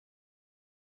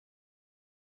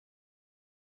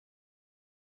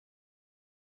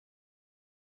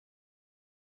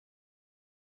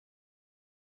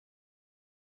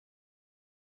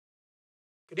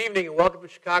Good evening and welcome to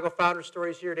Chicago Founder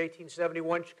Stories here at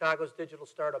 1871, Chicago's digital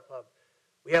startup hub.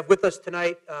 We have with us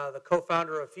tonight the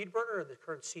co-founder of Feedburner and the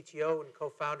current CTO and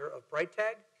co-founder of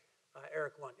BrightTag,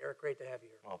 Eric Lunt. Eric, great to have you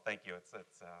here. Well, thank you. It's an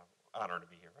honor to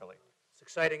be here, really. It's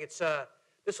exciting. This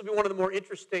will be one of the more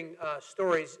interesting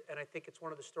stories, and I think it's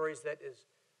one of the stories that is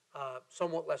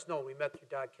somewhat less known. We met through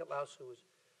Dodd Kitlaus, who was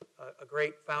a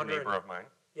great founder. A neighbor of mine.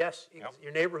 Yes, Yep.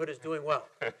 Your neighborhood is doing well.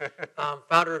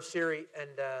 Founder of Siri,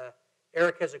 and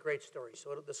Eric has a great story,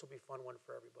 so this will be a fun one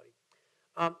for everybody.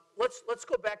 Let's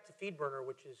go back to Feedburner,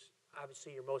 which is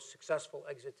obviously your most successful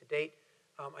exit to date.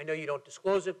 I know you don't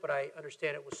disclose it, but I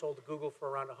understand it was sold to Google for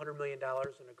around $100 million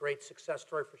and a great success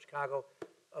story for Chicago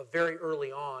very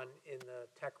early on in the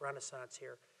tech renaissance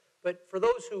here. But for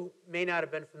those who may not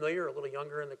have been familiar, or a little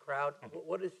younger in the crowd,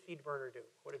 what does Feedburner do?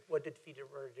 What did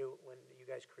Feedburner do when you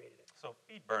guys created it? So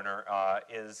Feedburner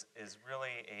is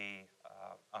really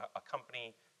a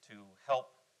company to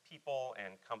help people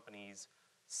and companies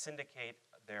syndicate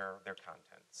their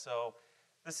content. So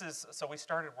we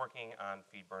started working on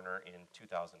Feedburner in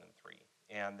 2003,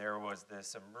 and there was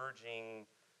this emerging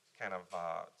kind of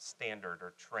standard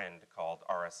or trend called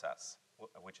RSS,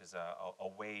 which is a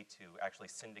way to actually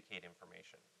syndicate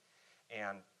information.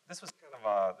 And this was kind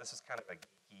of a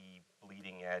geeky,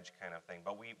 bleeding edge kind of thing,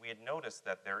 but we had noticed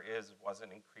that there was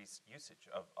an increased usage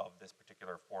of this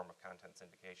particular form of content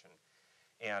syndication.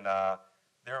 And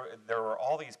there were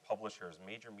all these publishers,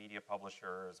 major media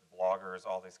publishers, bloggers,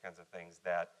 all these kinds of things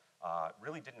that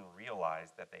really didn't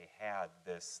realize that they had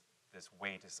this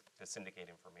way to syndicate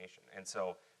information. And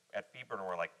so at Feedburner,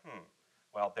 we're like,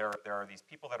 well, there are these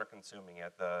people that are consuming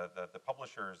it. The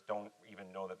publishers don't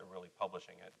even know that they're really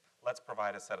publishing it. Let's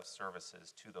provide a set of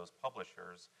services to those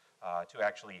publishers to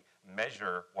actually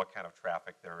measure what kind of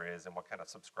traffic there is and what kind of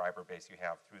subscriber base you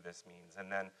have through this means.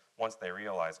 And then once they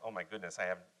realize, oh my goodness, I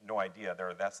have no idea there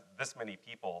are this many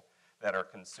people that are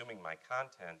consuming my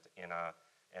content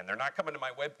and they're not coming to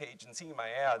my webpage and seeing my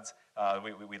ads,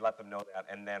 we let them know that,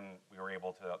 and then we were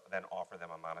able to then offer them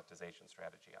a monetization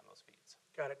strategy on those feeds.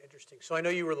 Got it, interesting. So I know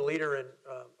you were the leader in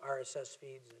RSS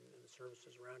feeds and the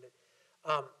services around it.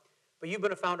 But you've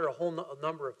been a founder a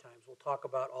number of times. We'll talk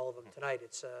about all of them tonight.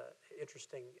 It's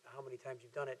interesting how many times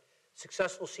you've done it.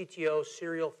 Successful CTO,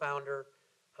 serial founder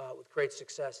with great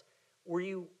success. Were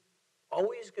you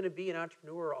always going to be an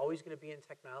entrepreneur, always going to be in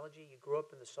technology? You grew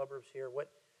up in the suburbs here. Would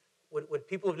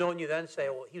people have known you then say,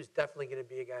 well, he was definitely going to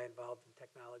be a guy involved in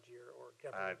technology or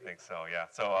definitely? I think so, yeah.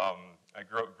 So I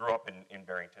grew up in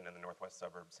Barrington in the northwest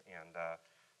suburbs, and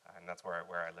that's where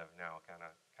I live now. Kind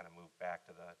of moved back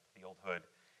to the old hood,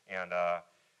 and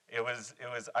it was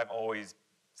I've always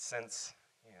since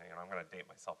I'm going to date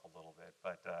myself a little bit,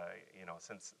 but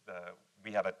since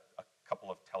we had a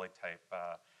couple of teletype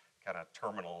kind of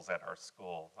terminals at our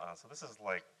school. So this is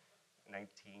like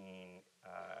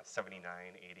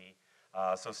 1979, 80.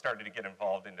 So started to get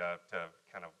involved into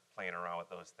kind of playing around with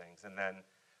those things. And then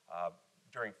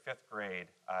during 5th grade,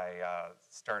 I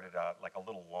started like a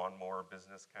little lawnmower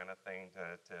business kind of thing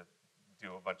to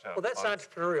do a bunch of Well, that's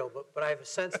entrepreneurial, but I have a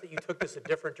sense that you took this a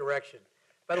different direction.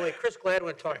 By the way, Chris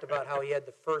Gladwin talked about how he had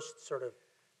the first sort of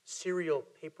serial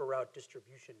paper route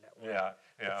distribution network. Yeah.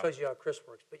 That shows you how Chris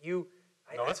works. But you...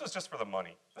 No, this was just for the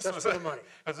money. For the money.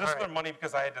 It was just for the money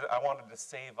because I wanted to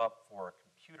save up for a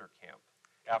computer camp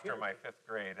after my 5th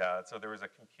grade. So there was a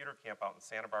computer camp out in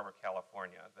Santa Barbara,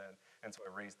 California, and so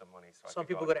I raised the money. So some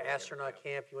people go to astronaut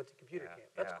camp. You went to computer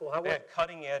camp. That's cool. How was it? They had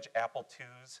cutting-edge Apple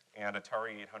IIs and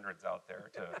Atari 800s out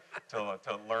there to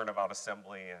learn about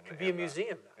assembly. And could be a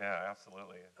museum now. Yeah,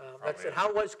 absolutely. That's it.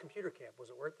 How was computer camp? Was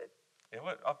it worth it? It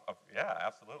was, yeah,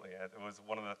 absolutely. It was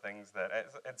one of the things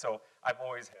that, and so I've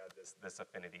always had this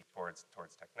affinity towards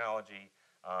technology,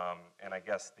 and I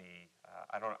guess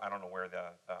I don't know where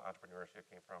the entrepreneurship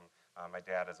came from. My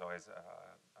dad has always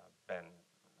been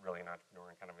really an entrepreneur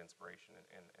and kind of inspiration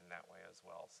in that way as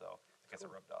well. So I guess it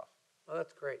rubbed off. Oh,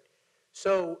 that's great.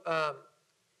 So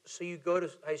so you go to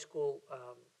high school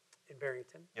in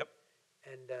Barrington. Yep.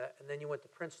 And then you went to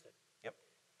Princeton. Yep.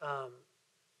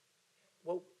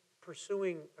 Well,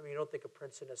 pursuing, I mean, you don't think of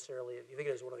Princeton necessarily, you think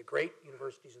it as one of the great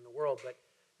universities in the world, but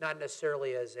not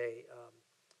necessarily as a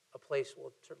place,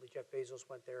 well, certainly Jeff Bezos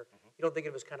went there. You don't think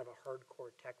of it as kind of a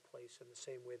hardcore tech place in the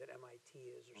same way that MIT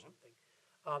is or something.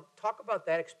 Talk about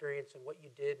that experience and what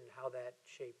you did and how that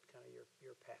shaped kind of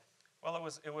your path. Well, it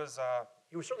was.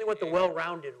 You certainly went the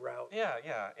well-rounded route. Yeah,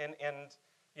 and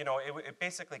it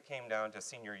basically came down to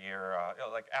senior year.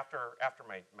 Like after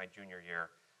my junior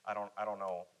year, I don't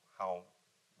know how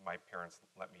my parents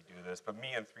let me do this, but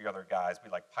me and 3 other guys,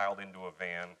 we like piled into a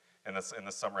van in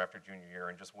the summer after junior year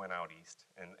and just went out east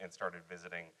and started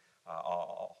visiting a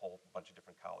whole bunch of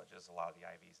different colleges, a lot of the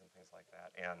Ivies and things like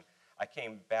that. And I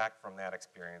came back from that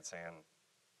experience saying,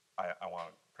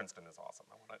 Princeton is awesome.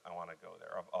 I want to go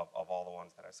there. Of all the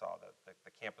ones that I saw,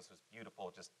 the campus was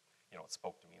beautiful. Just, you know, it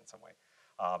spoke to me in some way.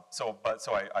 So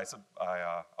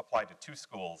I applied to 2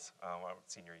 schools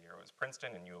senior year. It was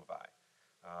Princeton and U of I.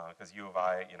 Because U of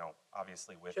I, you know,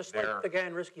 obviously with Just their... like the guy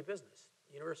in Risky Business.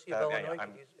 University of Illinois.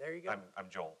 There you go. I'm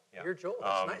Joel. Yeah. You're Joel.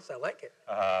 That's nice. I like it.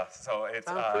 So it's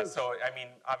so I mean,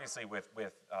 obviously with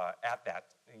at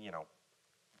that, you know,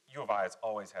 U of I has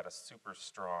always had a super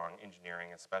strong engineering,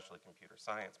 especially computer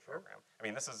science program. I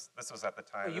mean, this was at the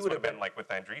time. Well, this would have been like with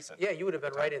Andreessen. Yeah, you would have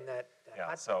been right in that.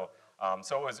 Yeah. So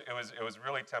it was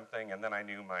really tempting, and then I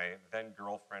knew my then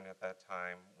girlfriend at that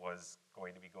time was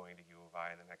going to be going to U of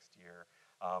I in the next year.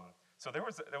 So it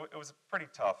was pretty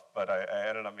tough, but I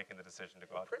ended up making the decision to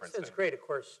go out to Princeton. Princeton's great, of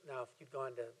course. Now, if you'd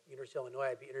gone to University of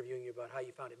Illinois, I'd be interviewing you about how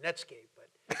you founded Netscape.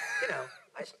 But, you know,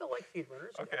 I still like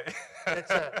Feedburners. Okay.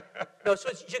 No, so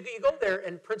you go there,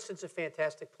 and Princeton's a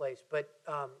fantastic place. But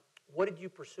what did you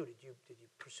pursue? Did you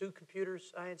pursue computer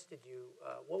science?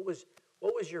 What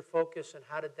was your focus, and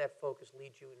how did that focus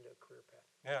lead you into a career path?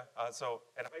 Yeah, so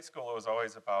in high school it was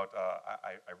always about,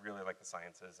 I really like the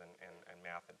sciences and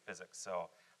math and physics, so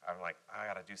I'm like, I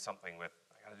gotta do something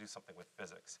with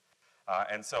physics.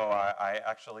 And so I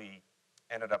actually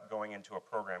ended up going into a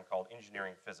program called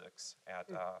engineering physics at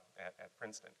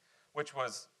Princeton, which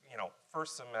was, you know,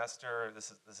 first semester,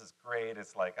 this is great,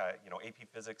 it's like, you know, AP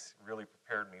physics really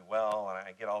prepared me well, and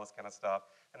I get all this kind of stuff,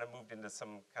 and I moved into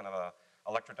some kind of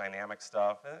electrodynamic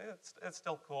stuff, and it's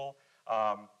still cool.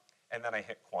 And then I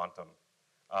hit quantum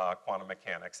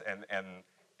mechanics,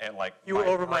 and like you were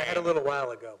over my head a little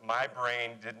while ago. My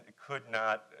brain could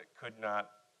not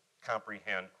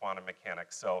comprehend quantum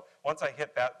mechanics. So once I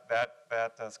hit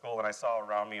that school, and I saw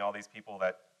around me all these people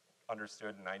that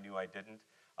understood, and I knew I didn't,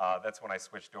 that's when I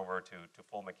switched over to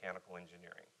full mechanical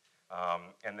engineering.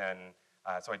 And then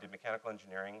so I did mechanical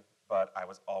engineering, but I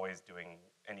was always doing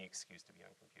any excuse to be on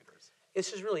computers.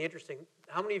 This is really interesting.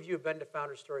 How many of you have been to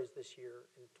Founder Stories this year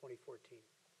in 2014?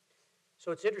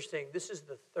 So it's interesting. This is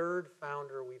the 3rd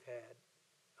founder we've had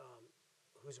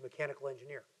who's a mechanical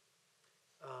engineer.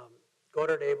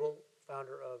 Godard Abel,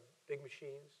 founder of Big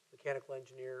Machines, mechanical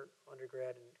engineer,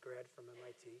 undergrad and grad from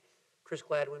MIT. Chris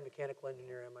Gladwin, mechanical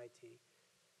engineer, MIT.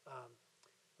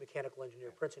 Mechanical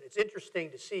engineer, Princeton. It's interesting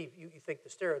to see. You think the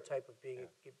stereotype of being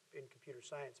in computer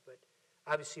science, but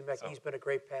obviously he's been a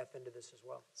great path into this as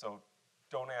well. So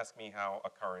don't ask me how a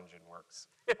car engine works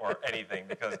or anything,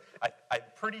 because I'm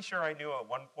pretty sure I knew at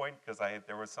one point because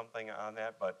there was something on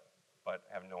that, but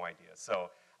have no idea. So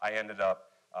I ended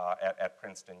up at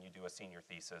Princeton. You do a senior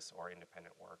thesis or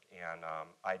independent work, and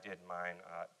I did mine.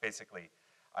 Basically,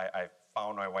 I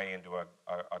found my way into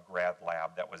a grad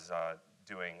lab that was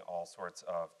doing all sorts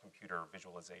of computer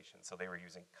visualization. So they were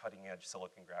using cutting-edge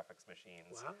silicon graphics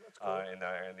machines. Wow, that's cool. in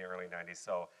the early 90s.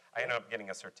 So I ended up getting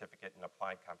a certificate in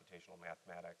applied computational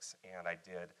mathematics, and I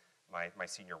did my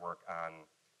senior work on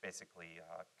basically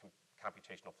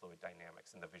computational fluid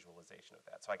dynamics and the visualization of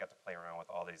that. So I got to play around with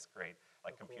all these great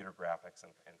computer graphics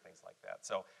and things like that.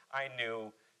 So I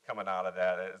knew coming out of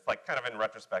that, it's like kind of in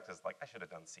retrospect, it's like I should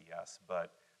have done CS,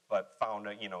 but found,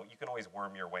 you know, you can always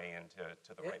worm your way into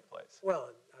the right place. Well,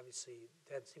 obviously,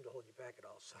 that didn't seem to hold you back at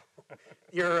all. So,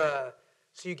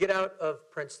 so you get out of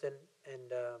Princeton,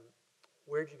 and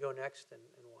where'd you go next, and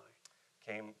why?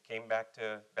 Came back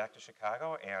to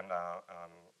Chicago, and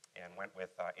went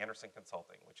with Anderson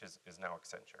Consulting, which is now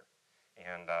Accenture,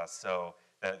 and so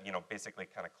you know, basically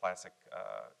kind of classic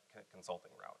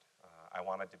consulting route. I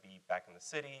wanted to be back in the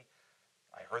city.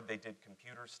 I heard they did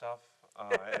computer stuff.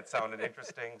 It sounded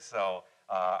interesting, so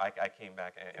I came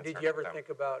back and did you ever think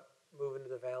about moving to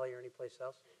the Valley or any place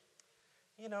else?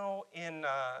 You know, in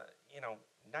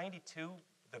 '92,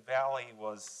 the Valley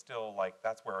was still like,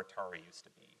 that's where Atari used to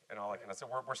be and all that kind of stuff.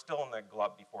 So we're still in the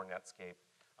glut before Netscape,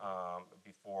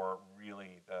 before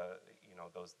really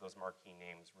those marquee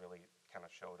names really kind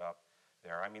of showed up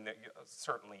there. I mean,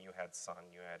 certainly you had Sun,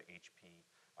 you had HP,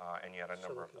 and you had a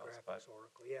number of those. But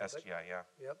Oracle, yeah. SGI, yeah.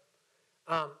 Yep.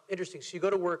 Interesting. So you go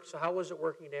to work. So how was it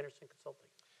working at Anderson Consulting?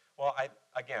 Well, I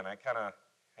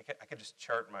could just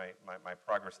chart my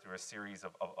progress through a series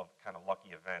of kind of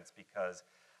lucky events, because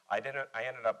I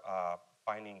ended up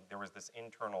finding there was this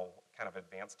internal kind of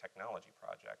advanced technology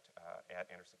project at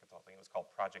Anderson Consulting. It was called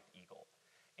Project Eagle,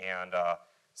 and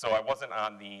so I wasn't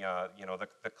on the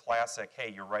classic,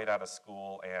 hey, you're right out of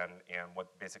school, and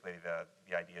what basically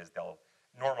the idea is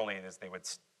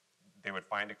they would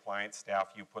find a client,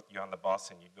 staff you, put you on the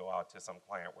bus, and you'd go out to some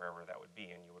client wherever that would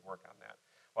be, and you would work on that.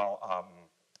 Well,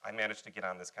 I managed to get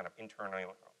on this kind of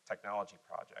internal technology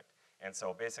project. And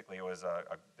so basically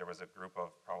there was a group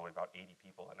of probably about 80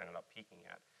 people that ended up peaking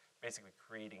at, basically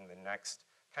creating the next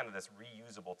kind of this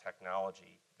reusable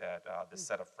technology that this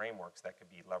set of frameworks that could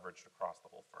be leveraged across the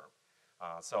whole firm.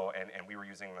 And we were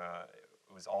using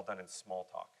it was all done in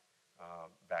Smalltalk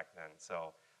back then.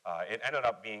 So it ended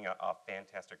up being a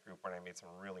fantastic group when I made some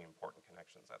really important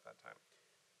connections at that time.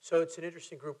 So it's an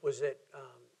interesting group. Was it,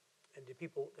 and did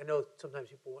people, I know sometimes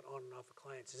people went on and off of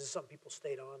clients. Is this something people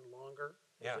stayed on longer?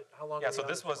 How long? Yeah, so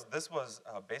this was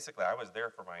basically, I was there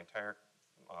for my entire,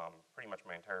 pretty much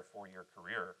my entire 4-year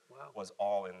career. Wow. Was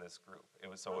all in this group. It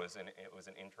was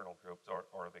an internal group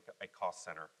or a cost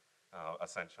center,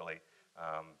 essentially,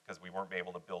 because we weren't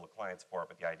able to build the clients for it,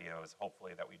 but the idea was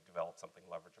hopefully that we developed something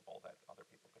leverageable that other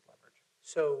people could leverage.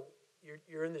 So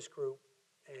you're in this group,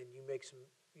 and you make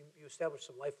you establish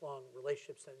some lifelong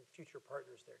relationships and future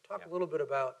partners there. Talk a little bit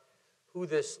about who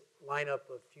this lineup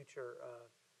of future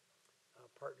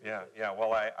partners is. Yeah.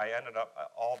 Well, I ended up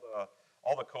all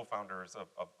the co-founders of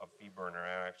Feedburner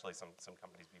and actually some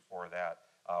companies before that.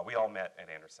 We all met at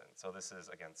Anderson. So this is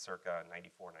again circa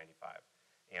 94, 95,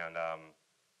 and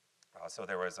so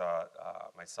there was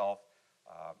myself,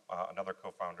 another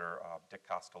co-founder, Dick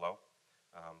Costello,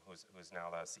 who's now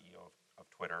the CEO of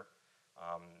Twitter.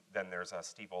 Then there's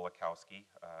Steve Olakowski,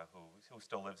 who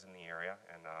still lives in the area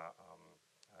and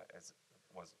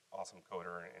was awesome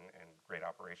coder and great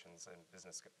operations and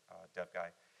business dev guy.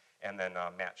 And then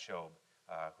Matt Schob,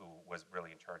 who was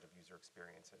really in charge of user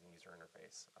experience and user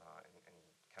interface and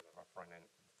kind of a front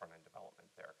end development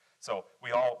there. So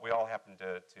we all happened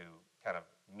to kind of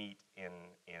meet in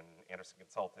Anderson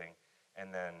Consulting,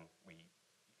 and then we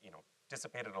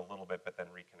dissipated a little bit, but then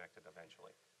reconnected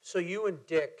eventually. So you and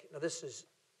Dick, now this is,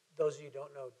 those of you who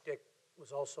don't know, Dick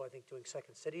was also, I think, doing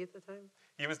Second City at the time?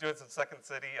 He was doing some Second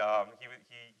City.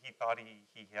 He thought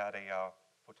he had a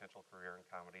potential career in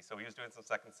comedy, so he was doing some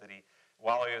Second City.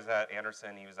 While he was at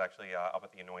Anderson, he was actually up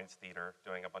at the Annoyance Theater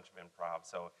doing a bunch of improv,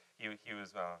 so he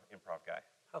was an improv guy.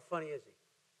 How funny is he?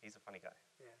 He's a funny guy.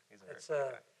 Yeah. He's a very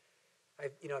funny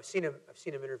guy. I've seen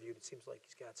him interviewed. It seems like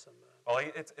he's got some. Well,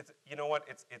 it's you know what?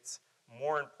 It's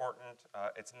more important.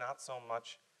 It's not so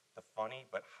much the funny,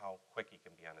 but how quick he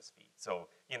can be on his feet. So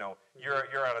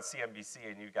you're on a CNBC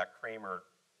and you got Kramer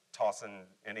tossing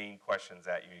inane questions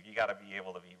at you. You got to be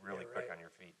able to be really quick on your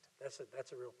feet. That's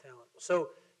a real talent. So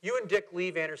you and Dick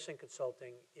leave Anderson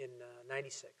Consulting in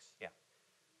 '96. Yeah.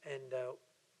 And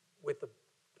with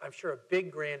I'm sure a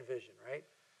big grand vision, right?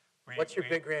 What's your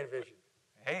big grand vision?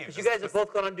 Hey, because you guys have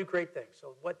both gone on to do great things.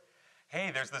 So what? Hey,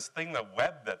 there's this thing, the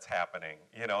web that's happening.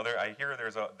 I hear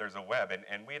there's a web,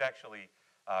 and we'd actually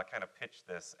kind of pitched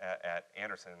this at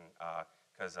Anderson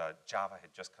because Java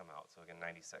had just come out, so again,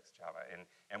 '96 Java,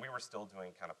 and we were still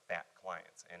doing kind of fat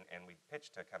clients, and we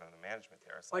pitched to kind of the management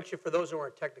there. Why don't you, for those who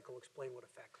aren't technical, explain what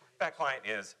a fat client is? Fat client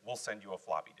is, we'll send you a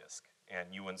floppy disk,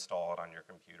 and you install it on your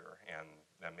computer, and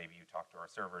then maybe you talk to our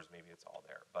servers, maybe it's all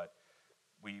there. But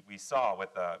we saw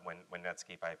with when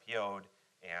Netscape IPO'd,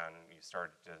 and you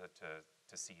started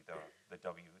to see the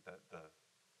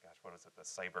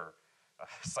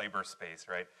cyberspace,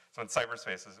 right? So when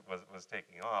cyberspace was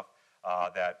taking off,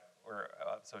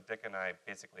 so Dick and I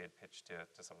basically had pitched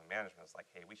to some of the management. It's like,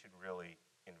 hey, we should really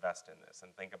invest in this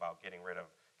and think about getting rid of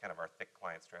kind of our thick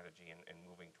client strategy and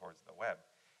moving towards the web.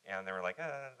 And they were like,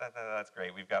 that's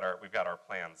great. We've got our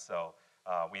plans. So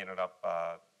we ended up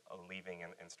leaving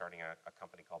and starting a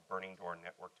company called Burning Door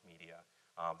Networked Media.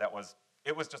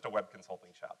 It was just a web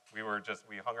consulting shop. We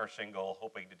hung our shingle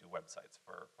hoping to do websites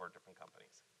for different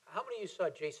companies. How many of you saw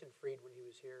Jason Fried when he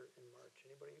was here in March?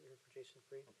 Anybody here for Jason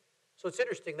Fried? So it's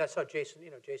interesting. That's how Jason,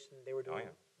 they were doing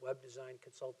web design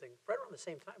consulting right around the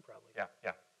same time, probably. Yeah,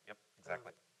 yep,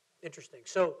 exactly. Interesting.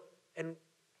 So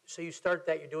you start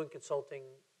that, you're doing consulting,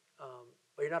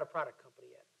 but you're not a product company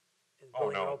yet. Oh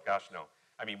no, gosh no.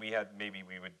 I mean, we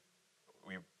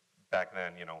back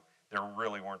then, there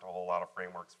really weren't a whole lot of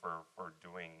frameworks for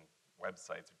doing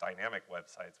websites, dynamic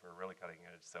websites. We were really cutting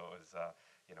edge. So it was,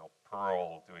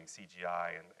 Perl doing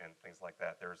CGI and things like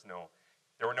that. There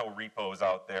were no repos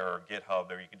out there or GitHub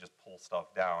there you could just pull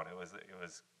stuff down. It was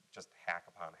just hack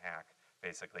upon hack,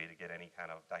 basically, to get any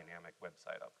kind of dynamic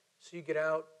website up. So you get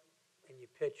out and you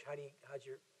pitch.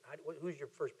 Who's your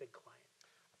first big client?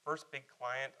 First big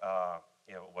client,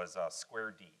 was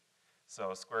Square D.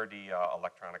 So Square D,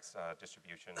 electronics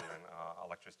distribution and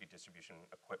electricity distribution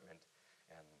equipment,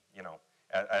 and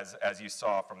as you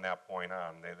saw from that point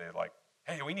on, they're like,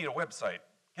 hey, we need a website.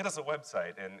 Get us a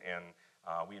website, and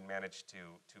we managed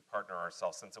to partner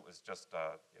ourselves since it was just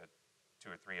 2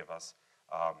 or 3 of us.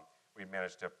 we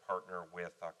managed to partner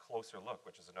with Closer Look,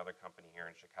 which is another company here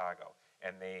in Chicago.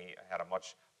 And they had a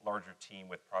much larger team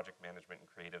with project management and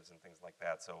creatives and things like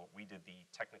that. So we did the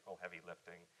technical heavy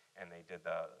lifting, and they did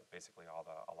basically a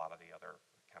lot of the other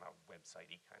kind of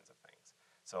website-y kinds of things.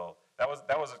 So that was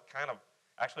kind of,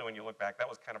 actually when you look back, that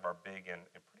was kind of our big and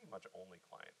pretty much only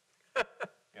client.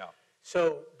 Yeah.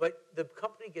 So, but the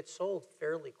company gets sold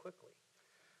fairly quickly.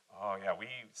 Oh yeah,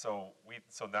 so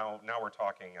now we're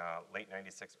talking late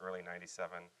 '96, early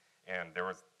 '97, and there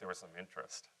was some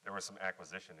interest. There was some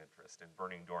acquisition interest in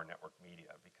Burning Door Network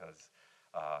Media because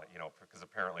because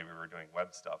apparently we were doing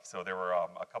web stuff. So there were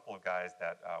a couple of guys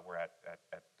that were at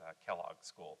Kellogg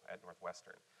School at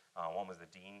Northwestern. One was the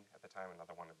dean at the time,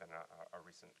 another one had been a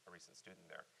recent student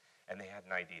there, and they had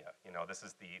an idea. This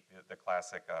is the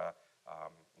classic.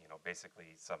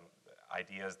 Basically some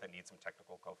ideas that need some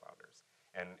technical co-founders,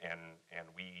 and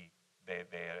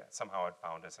they somehow had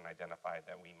found us and identified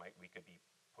that we could be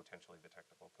potentially the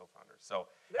technical co-founders. So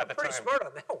They're at the pretty time, smart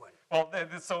on that one. well,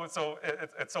 it's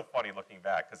so funny looking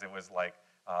back because it was like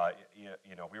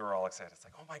we were all excited. It's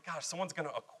like, oh my gosh, someone's going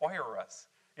to acquire us.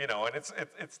 And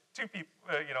it's two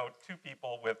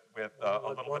people with a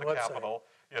little bit of capital,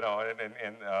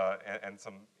 and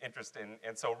some interest in.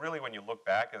 And so really, when you look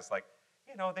back, it's like,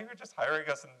 they were just hiring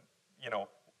us, and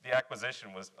the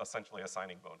acquisition was essentially a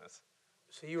signing bonus.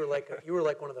 So you were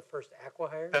like one of the first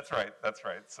acqui-hires? That's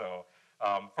right. So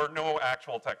for no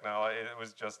actual technology, it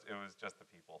was just the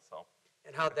people. So.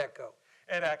 And how'd that go?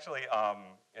 It actually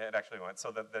went.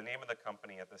 So the name of the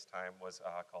company at this time was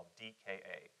called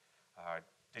DKA,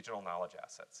 Digital Knowledge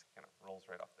Assets. Kind of rolls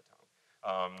right off the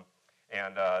tongue.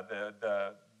 And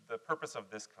the purpose of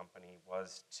this company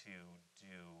was to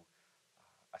do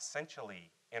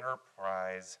essentially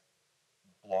enterprise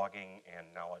blogging and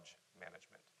knowledge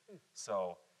management.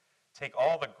 So take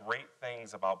all the great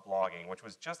things about blogging, which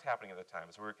was just happening at the time.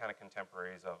 So we were kind of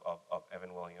contemporaries of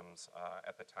Evan Williams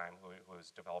at the time, who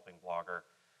was developing Blogger,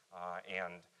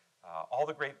 and all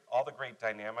the great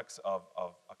dynamics of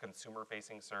a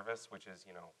consumer-facing service, which is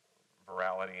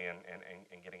virality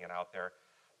and getting it out there,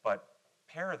 but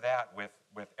pair that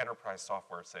with enterprise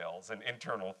software sales and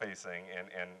internal facing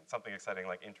and something exciting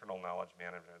like internal knowledge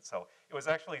management. So it was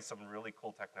actually some really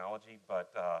cool technology,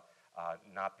 but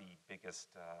not the biggest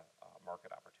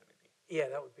market opportunity. Yeah,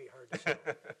 that would be hard to sell.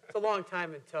 It's a long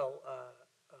time until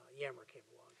Yammer came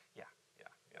along. Yeah.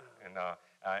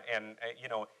 And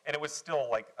it was still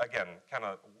like, again, kind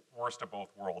of worst of both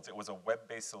worlds. It was a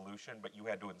web-based solution, but you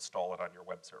had to install it on your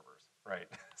web servers, right?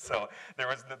 So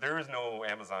there is no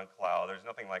Amazon Cloud. There's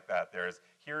nothing like that.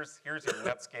 Here's your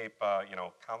Netscape,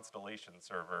 Constellation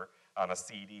server on a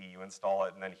CD. You install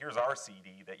it, and then here's our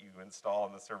CD that you install,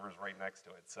 and the server's right next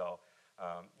to it. So,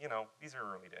 these are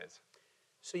early days.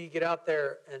 So you get out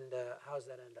there, and how's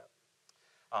that end up?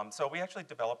 So we actually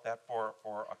developed that for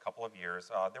a couple of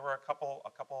years. There were a couple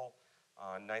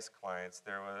nice clients.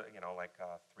 There were, like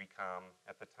 3Com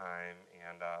at the time,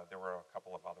 and there were a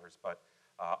couple of others. But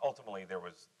ultimately, there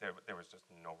was just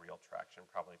no real traction.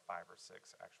 Probably 5 or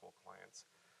 6 actual clients.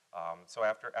 So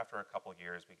after a couple of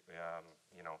years, we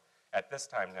at this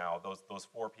time now, those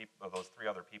 3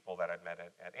 other people that I'd met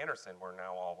at Anderson were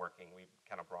now all working. We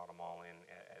kind of brought them all in.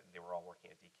 They were all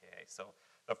working at DKA. So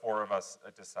the 4 of us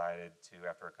decided to,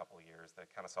 after a couple of years, that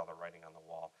kind of saw the writing on the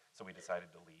wall. So we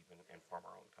decided to leave and form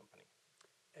our own company.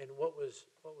 And what was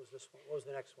this one? What was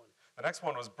the next one? The next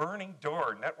one was Burning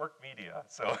Door Network Media.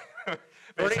 So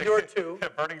Burning Door 2.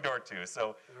 Burning Door 2.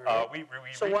 So right. we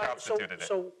Why, reconstituted it.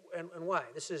 And why?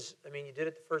 This is, you did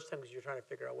it the first time because you were trying to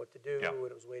figure out what to do, Yeah. and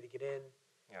it was a way to get in.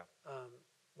 Yeah.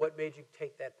 What made you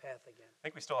take that path again? I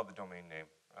think we still have the domain name.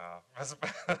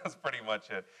 That's pretty much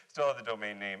it. Still have the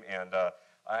domain name, and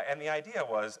the idea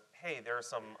was, hey, there are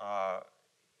some,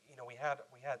 we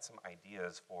had some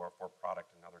ideas for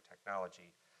product and other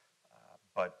technology,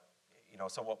 but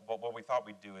so what we thought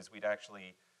we'd do is we'd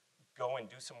actually go and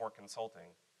do some more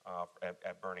consulting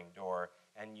at Burning Door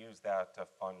and use that to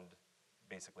fund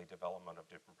basically development of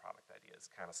different product ideas,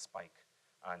 kind of spike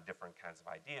on different kinds of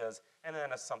ideas, and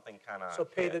then as something kind of so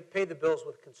pay the bills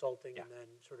with consulting, yeah. And then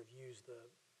sort of use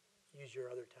your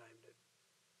other time to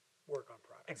work on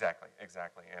products. Exactly,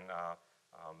 and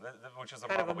which is a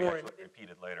kind model we actually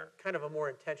repeated later. Kind of a more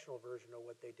intentional version of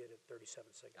what they did at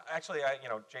 37 Signals. Actually,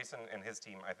 Jason and his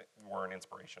team, I think, were an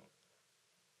inspiration.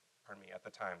 Pardon me. At the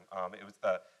time, it was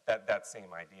that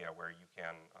same idea where you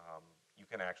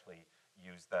can actually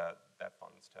use that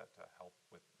funds to help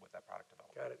with that product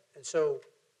development. Got it. And so,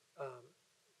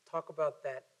 talk about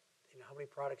that. How many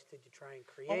products did you try and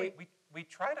create? Well, we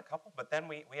tried a couple, but then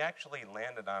we actually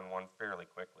landed on one fairly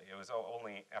quickly. It was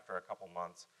only after a couple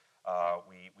months.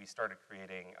 we started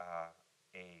creating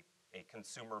a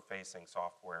consumer-facing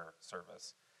software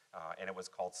service, and it was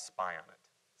called Spy On It.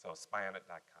 So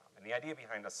spyonit.com. And the idea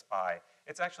behind a spy,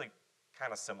 it's actually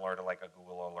kind of similar to like a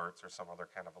Google Alerts or some other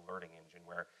kind of alerting engine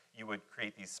where you would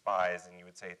create these spies and you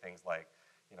would say things like,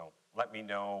 let me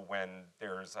know when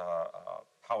there's a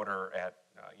powder at,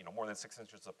 more than 6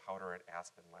 inches of powder at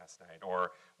Aspen last night,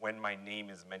 or when my name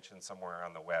is mentioned somewhere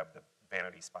on the web. The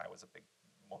Vanity Spy was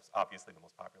obviously the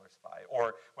most popular spy,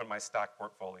 or when my stock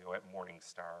portfolio at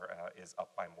Morningstar is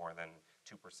up by more than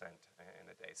 2% in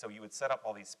a day. So you would set up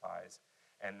all these spies,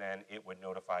 and then it would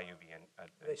notify you via an Are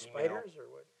they email. spiders or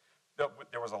what?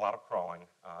 There was a lot of crawling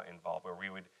involved, where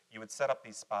you would set up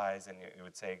these spies, and it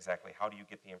would say exactly how do you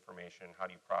get the information, how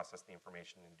do you process the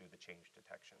information, and do the change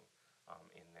detection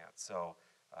in that. So,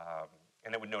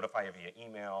 and it would notify you via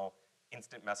email,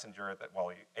 instant messenger,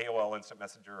 AOL Instant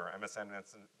Messenger or MSN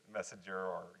Instant Messenger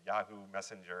or Yahoo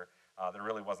Messenger. There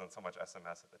really wasn't so much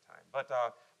SMS at the time, but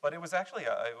it was actually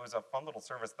it was a fun little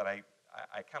service that I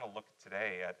kind of look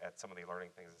today at some of the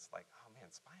alerting things. It's like, oh man,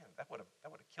 spying, that would have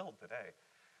killed today.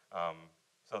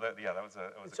 So that was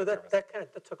a So good service.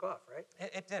 that took off, right?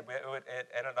 It did. It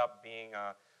ended up being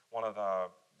one of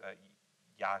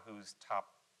Yahoo's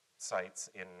top sites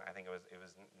in, I think it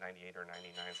was 98 or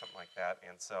 99, something like that.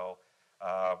 And so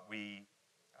we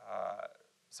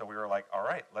were like, all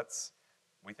right,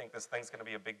 we think this thing's going to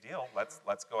be a big deal.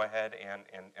 Let's go ahead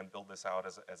and build this out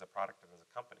as a product and as a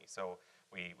company. So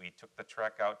we took the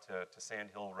trek out to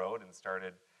Sand Hill Road and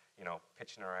started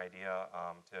pitching our idea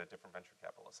to different venture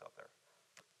capitalists out there.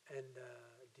 And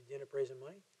did you end up raising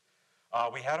money?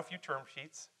 We had a few term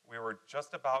sheets. We were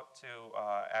just about to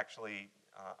actually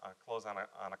close on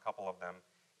a couple of them,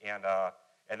 and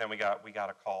then we got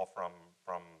a call from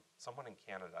someone in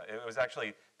Canada. It was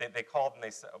actually they called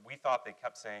and we thought they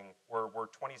kept saying we're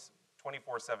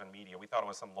 24/7 media. We thought it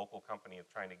was some local company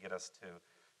trying to get us to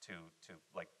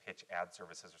like pitch ad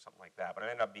services or something like that. But it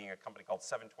ended up being a company called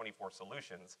 724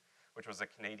 Solutions, which was a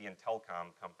Canadian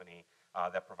telecom company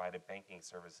that provided banking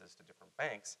services to different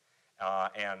banks.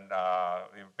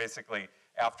 Basically,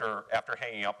 after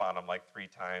hanging up on them like 3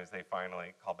 times, they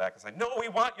finally called back and said, "No, we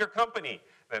want your company."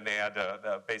 Then they had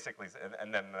to basically,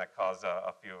 and then that caused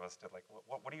a few of us to like,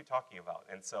 "What are you talking about?"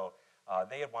 And so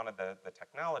they had wanted the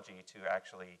technology to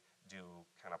actually do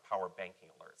kind of power banking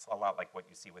alerts, a lot like what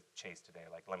you see with Chase today.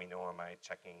 Like, let me know when my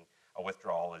checking a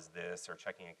withdrawal is this, or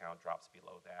checking account drops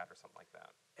below that, or something like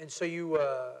that. And so you,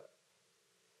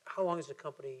 how long is you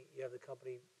have the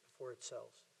company before it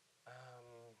sells?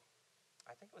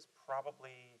 I think it was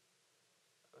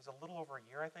a little over a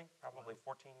year, I think, probably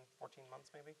 14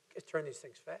 months maybe. You guys turn these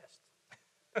things fast.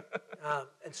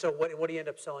 And so what do you end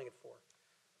up selling it for?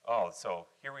 Oh, so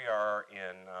here we are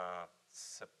in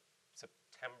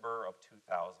September of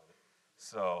 2000.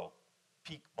 So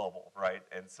peak bubble, right?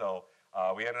 And so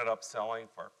we ended up selling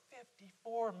for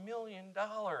 $54 million.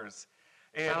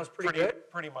 Sounds pretty good.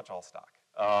 Pretty much all stock.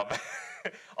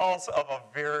 Also of a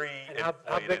very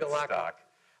inflated stock.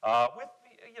 With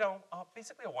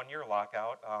basically a 1-year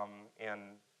lockout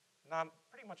and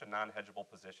pretty much a non-hedgeable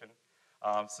position.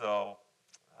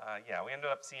 We ended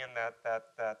up seeing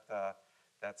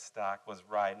that stock was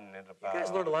riding at about. You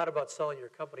guys learned a lot about selling your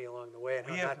company along the way. And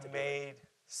we have made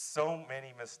so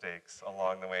many mistakes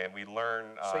along the way, and we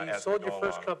learn So you sold your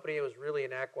first company, it was really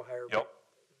an acqui-hire. Yep.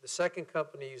 The second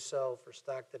company you sell for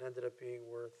stock that ended up being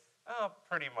worth?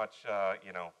 Pretty much,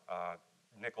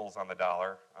 nickels on the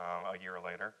dollar a year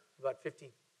later. About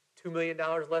 $52 million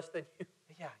less than you?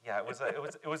 Yeah.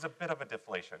 It was a bit of a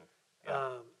deflation.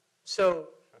 Yeah.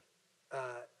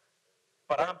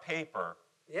 But on paper.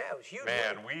 Yeah, it was huge.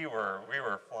 Man, we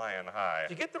were flying high.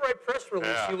 If you get the right press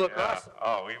release, you look awesome.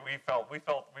 Oh, we felt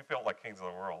like kings of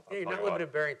the world. Yeah, you're not living in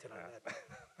Barrington on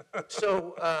that.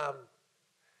 So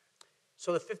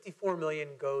the $54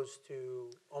 million goes to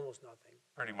almost nothing.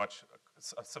 Pretty much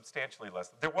substantially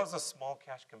less. There was a small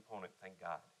cash component, thank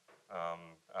God,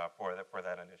 for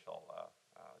that initial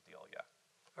deal. Yeah.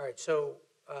 All right. So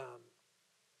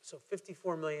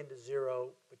 54 million to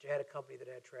zero, but you had a company that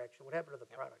had traction. What happened to the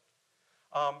product?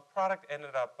 Product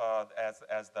ended up as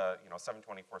the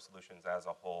 724 Solutions as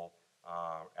a whole.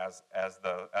 As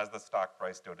the stock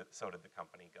price, so did the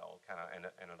company go. Kind of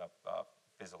ended up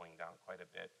fizzling down quite a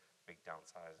bit, big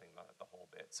downsizing the whole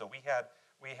bit. So we had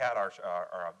our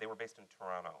they were based in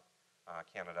Toronto,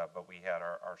 Canada, but we had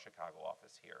our Chicago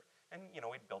office here, and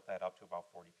we'd built that up to about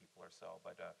 40 people or so.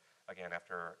 But again,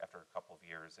 after a couple of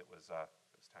years, it was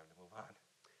time to move on.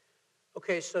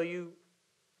 Okay, so you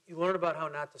learn about how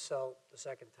not to sell the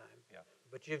second time. Yeah.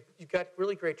 But you've got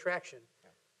really great traction.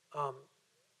 Yeah.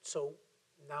 So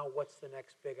Now what's the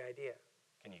next big idea?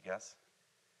 Can you guess?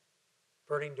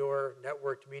 Burning Door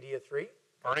Networked Media 3?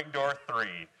 Burning Door 3.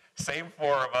 Same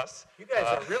four of us. You guys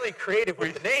are really creative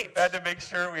with the names. We had to make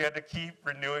sure we had to keep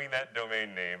renewing that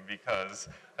domain name because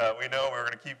we know we were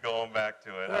going to keep going back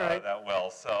to it that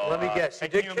well. So let me guess. You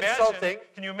can did consulting.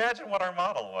 Can you imagine what our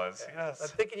model was? Okay. Yes. I'm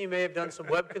thinking you may have done some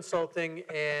web consulting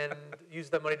and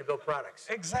used that money to build products.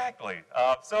 Exactly.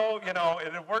 So it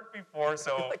had worked before.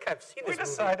 So I feel like I've seen we this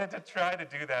decided to try to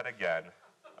do that again.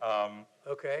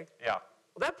 Okay. Yeah.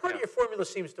 Well, that part of your formula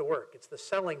seems to work. It's the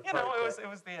selling part. It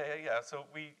was the So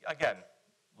we again,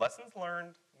 lessons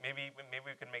learned. Maybe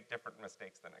we can make different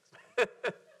mistakes the next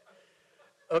time.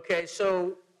 Okay,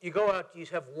 so you go out. Do you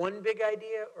have one big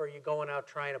idea, or are you going out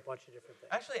trying a bunch of different things?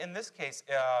 Actually, in this case,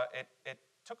 it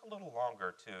took a little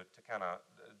longer to kind of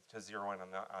to zero in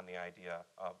on the idea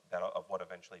of what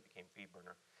eventually became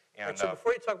Feedburner. And so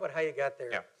before you talk about how you got there.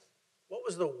 Yeah. What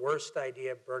was the worst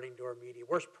idea Burning Door Media,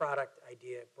 worst product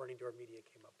idea Burning Door Media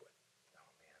came up with?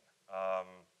 Oh,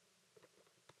 man.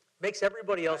 Makes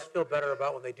everybody else feel better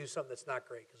about when they do something that's not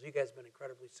great, because you guys have been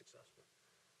incredibly successful.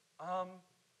 Well,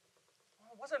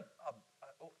 it wasn't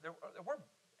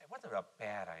it wasn't a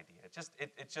bad idea.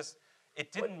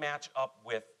 It didn't match up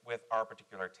with our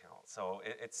particular talent. So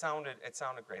it sounded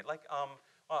great. Like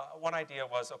one idea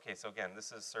was, okay, so again,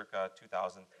 this is circa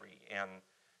 2003, and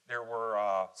there were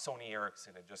Sony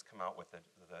Ericsson had just come out with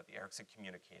the Ericsson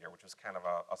Communicator, which was kind of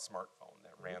a smartphone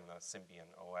that ran the Symbian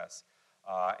OS.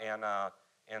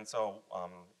 And so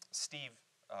Steve,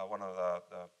 one of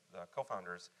the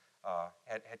co-founders,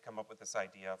 had come up with this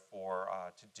idea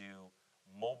to do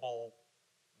mobile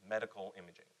medical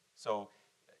imaging. So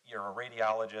you're a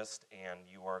radiologist and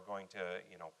you are going to,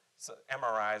 so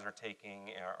MRIs are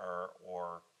taking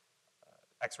or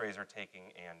X-rays are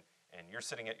taking, and you're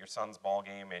sitting at your son's ball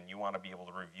game and you want to be able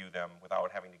to review them without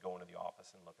having to go into the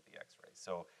office and look at the X-rays.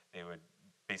 So they would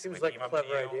basically like beam a them to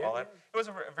clever you. idea, All that. It was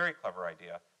a very clever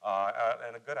idea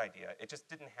and a good idea. It just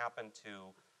didn't happen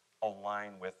to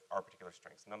align with our particular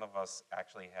strengths. None of us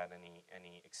actually had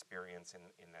any experience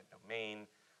in that domain.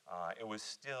 It was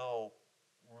still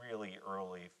really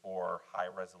early for high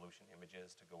resolution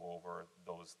images to go over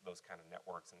those kind of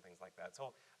networks and things like that.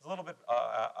 So it was a little bit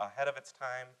ahead of its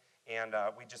time, and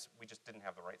we just didn't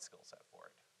have the right skill set for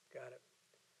it. Got it.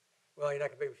 Well, you're not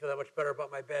going to make me feel that much better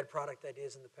about my bad product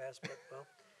ideas in the past, but well.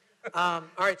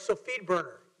 All right, so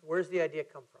Feedburner, where's the idea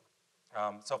come from?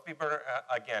 So Feedburner,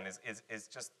 again, is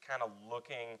just kind of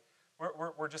looking,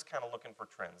 we're just kind of looking for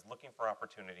trends, looking for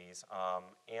opportunities,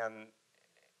 and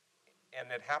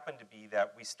it happened to be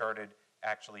that we started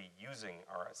actually using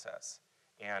RSS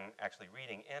and actually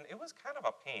reading, and it was kind of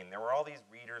a pain. There were all these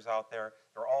readers out there.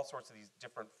 There were all sorts of these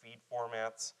different feed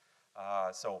formats.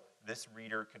 So this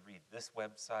reader could read this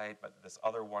website, but this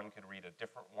other one could read a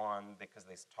different one because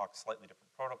they talk slightly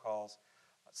different protocols.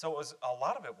 So a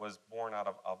lot of it was born out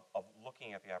of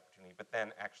looking at the opportunity, but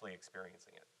then actually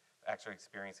experiencing it, actually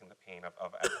experiencing the pain of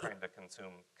trying to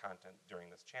consume content during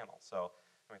this channel. So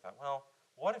we thought, well,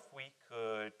 what if we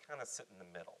could kind of sit in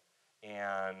the middle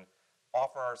and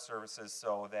offer our services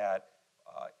so that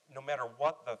no matter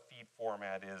what the feed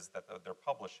format is that they're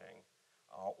publishing,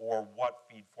 or what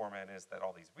feed format is that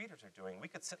all these readers are doing, we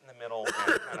could sit in the middle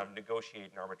and kind of negotiate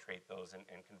and arbitrate those and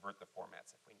convert the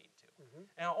formats if we need to.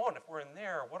 And if we're in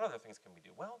there, what other things can we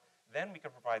do? Well, then we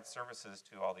can provide services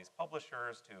to all these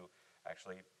publishers to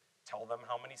actually tell them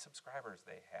how many subscribers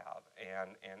they have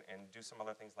and do some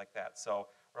other things like that. So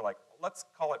we're like, let's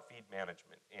call it feed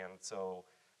management. And so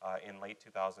in late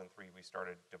 2003, we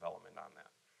started development on that.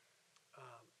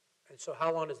 And so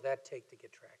how long does that take to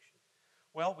get traction?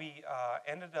 Well, we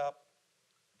ended up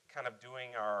kind of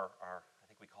doing our I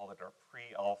think we called it our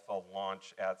pre-alpha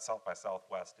launch at South by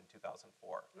Southwest in 2004.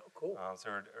 Oh, cool. So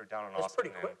we're down in That's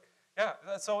Austin. pretty quick. Yeah,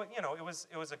 so it was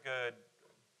a good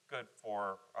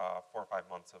 4 or 5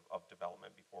 months of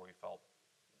development before we felt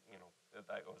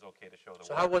that it was okay to show the world.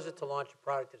 So how was it to launch a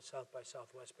product at South by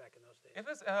Southwest back in those days? It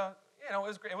was it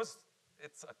was great.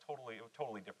 It's a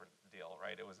totally different deal,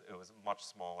 right? It was much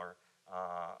smaller.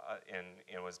 And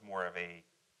it was more of a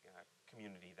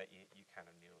community that you kind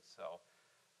of knew.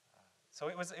 So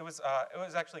it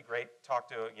was actually great.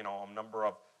 Talked to a number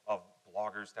of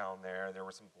bloggers down there. There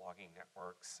were some blogging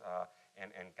networks,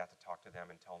 and got to talk to them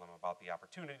and tell them about the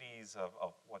opportunities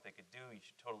of what they could do. You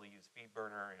should totally use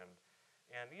Feedburner,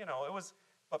 and it was.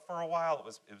 But for a while, it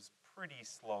was pretty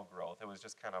slow growth. It was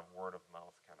just kind of word of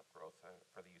mouth kind of growth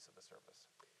for the use of the service.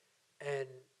 And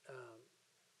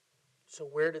so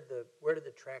where did the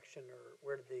traction, or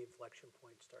where did the inflection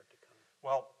point start to come?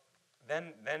 Well,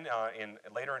 then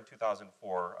later in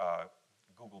 2004,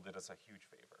 Google did us a huge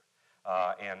favor.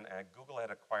 And Google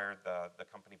had acquired the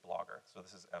company Blogger. So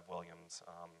this is Ev Williams'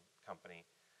 company.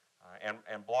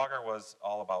 And Blogger was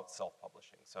all about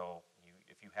self-publishing. So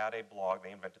if you had a blog,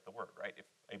 they invented the word, right? If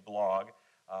a blog,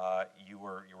 you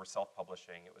were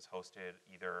self-publishing. It was hosted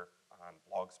either on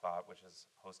Blogspot, which is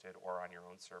hosted, or on your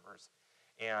own servers.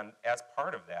 And as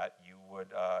part of that, you would,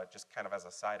 just kind of as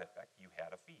a side effect, you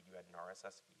had a feed. You had an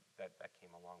RSS feed that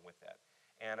came along with that.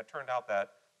 And it turned out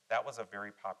that that was a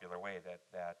very popular way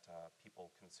that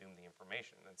people consume the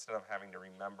information. Instead of having to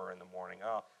remember in the morning,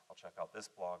 oh, I'll check out this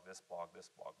blog, this blog, this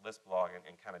blog, this blog,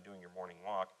 and kind of doing your morning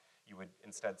walk, you would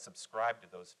instead subscribe to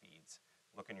those feeds,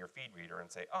 look in your feed reader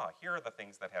and say, oh, here are the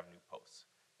things that have new posts,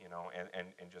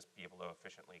 and just be able to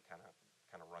efficiently kind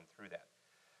of run through that.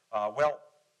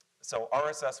 So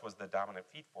RSS was the dominant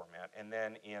feed format, and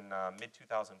then in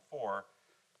mid-2004,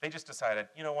 they just decided,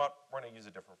 you know what, we're going to use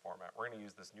a different format. We're going to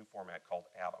use this new format called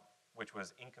Atom, which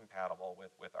was incompatible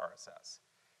with RSS.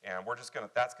 And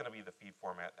that's going to be the feed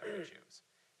format that we choose.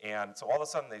 And so all of a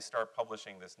sudden they start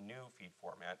publishing this new feed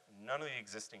format. None of the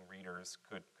existing readers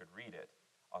could read it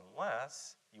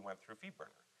unless you went through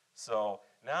Feedburner. So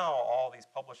now all these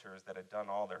publishers that had done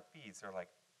all their feeds, they're like,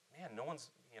 man, no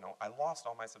one's, I lost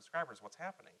all my subscribers, what's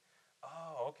happening?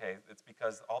 Oh, okay, it's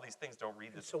because all these things don't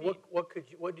read this feed. So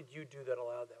what did you do that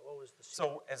allowed that? What was the secret?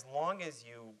 So as long as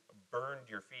you burned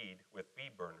your feed with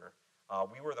Feedburner,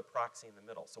 we were the proxy in the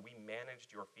middle. So we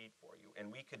managed your feed for you,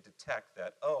 and we could detect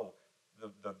that, oh,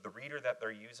 the reader that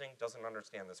they're using doesn't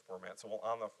understand this format, so we'll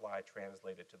on the fly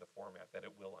translate it to the format that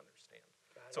it will understand.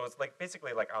 So it's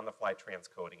basically like on the fly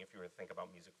transcoding if you were to think about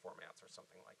music formats or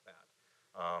something like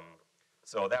that.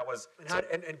 So that was.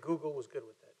 And Google was good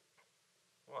with that.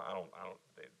 Well,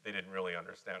 they didn't really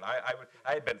understand. I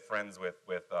had been friends with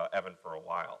Evan for a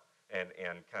while and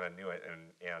kind of knew it,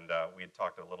 and we had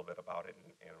talked a little bit about it,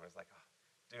 and it was like,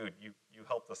 oh, dude, you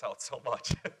helped us out so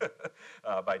much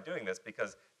by doing this,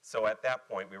 because so at that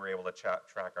point we were able to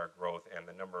track our growth and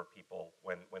the number of people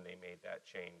when they made that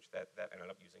change that ended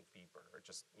up using Feedburner. It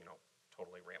just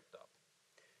totally ramped up.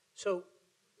 So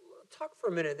talk for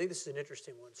a minute. I think this is an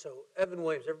interesting one. So Evan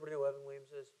Williams, everybody know who Evan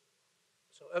Williams is?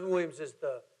 So Evan Williams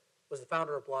was the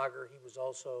founder of Blogger. He was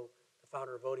also the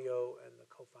founder of Odeo and the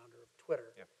co-founder of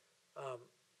Twitter,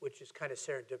 which is kind of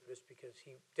serendipitous because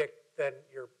Dick, then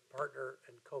your partner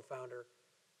and co-founder,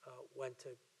 went to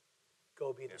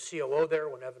go be the COO there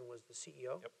when Evan was the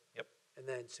CEO, and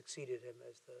then succeeded him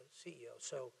as the CEO.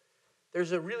 So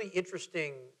there's a really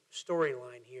interesting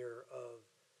storyline here of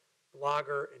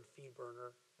Blogger and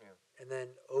Feedburner, and then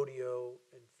Odeo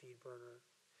and Feedburner,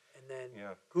 and then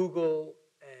Google,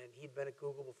 and he'd been at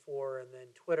Google before, and then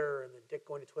Twitter, and then Dick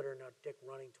going to Twitter, and now Dick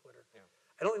running Twitter.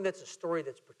 I don't think that's a story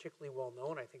that's particularly well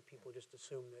known. I think people just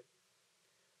assume that.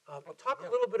 Talk a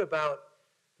little bit about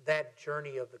that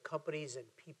journey of the companies and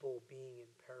people being in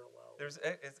parallel.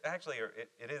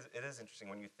 It is interesting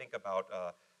when you think about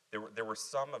there were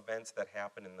some events that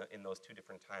happened in those two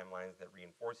different timelines that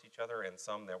reinforce each other, and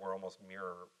some that were almost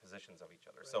mirror positions of each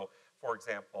other. Right. So, for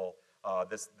example,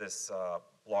 this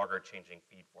Blogger changing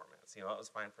feed formats, that was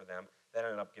fine for them. That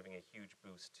ended up giving a huge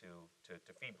boost to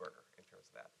Feedburner in terms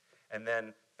of that. And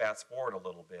then fast forward a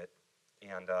little bit,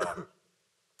 and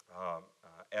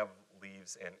Ev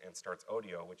leaves and starts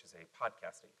Odeo, which is a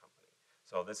podcasting company.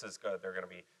 So this is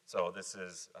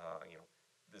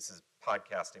this is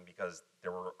podcasting because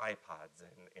there were iPods,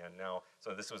 and now,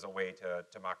 so this was a way to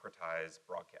democratize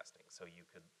broadcasting. So you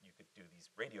could do these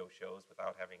radio shows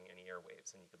without having any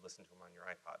airwaves, and you could listen to them on your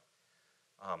iPod.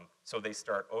 So they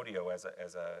start Odeo as a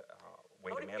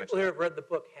way to manage that. How many people here have read the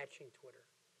book Hatching Twitter?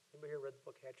 Anybody here read the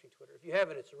book Hatching Twitter? If you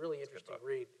haven't, it's a really interesting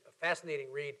read, a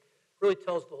fascinating read. Really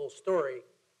tells the whole story,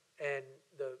 and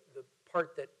the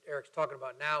part that Eric's talking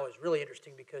about now is really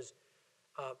interesting because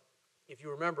if you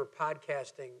remember,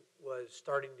 podcasting was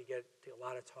starting to get a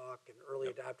lot of talk and early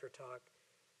adopter talk,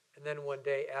 and then one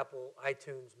day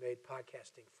iTunes made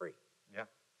podcasting free.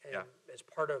 As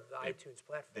part of the iTunes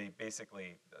platform. They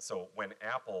basically, so when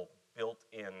Apple built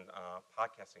in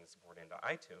podcasting support into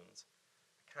iTunes,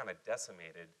 it kind of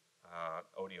decimated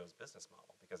Odeo's business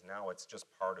model, because now it's just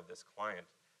part of this client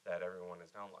that everyone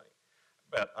is downloading.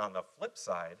 But on the flip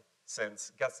side,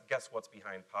 since guess what's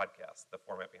behind podcasts? The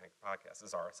format behind podcasts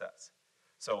is RSS.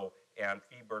 So, and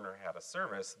Feedburner had a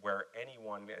service where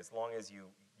anyone, as long as you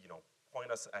point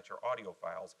us at your audio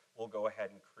files, we'll go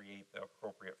ahead and create the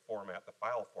appropriate format, the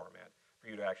file format, for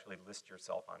you to actually list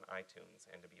yourself on iTunes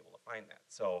and to be able to find that.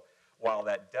 So while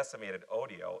that decimated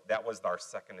Odeo, that was our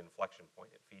second inflection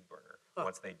point at Feedburner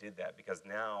once they did that, because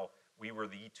now we were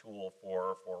the tool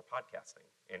for podcasting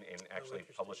and actually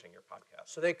publishing your podcast.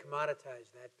 So they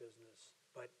commoditized that business,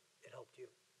 but it helped you.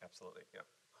 Absolutely, yeah.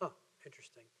 Huh,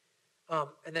 interesting.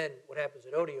 And then what happens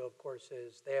at Odeo, of course,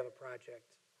 is they have a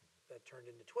project that turned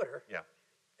into Twitter. Yeah.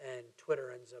 And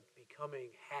Twitter ends up becoming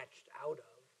hatched out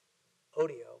of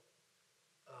Odeo.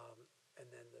 And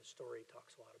then the story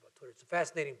talks a lot about Twitter. It's a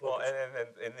fascinating book.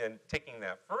 Well, and then taking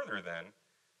that further, then,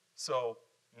 so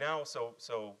now,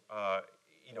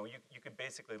 you know, you could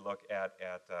basically look at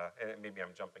and maybe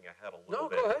I'm jumping ahead a little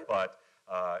bit, go ahead. but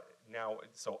now,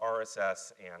 so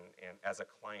RSS and as a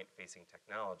client-facing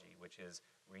technology, which is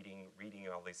reading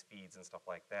all these feeds and stuff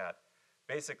like that,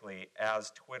 basically,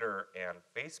 as Twitter and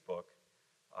Facebook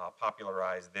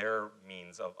popularize their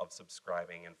means of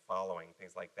subscribing and following,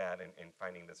 things like that, and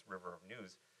finding this river of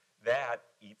news, that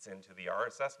eats into the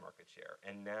RSS market share.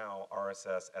 And now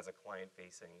RSS as a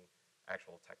client-facing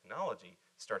actual technology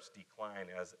starts to decline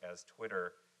as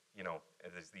Twitter, you know,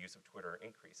 as the use of Twitter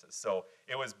increases. So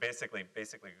it was basically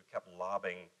kept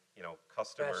lobbing, you know,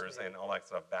 customers and all that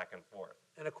stuff back and forth.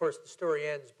 And of course, the story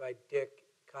ends by Dick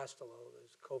Costolo, the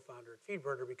co-founder at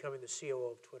Feedburner, becoming the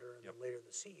COO of Twitter, and then later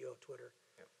the CEO of Twitter,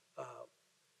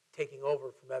 taking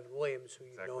over from Evan Williams, who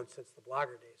you've known since the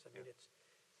blogger days. I mean,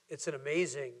 it's an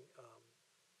amazing,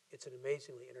 it's an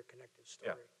amazingly interconnected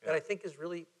story that I think is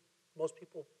really, most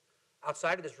people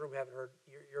outside of this room haven't heard.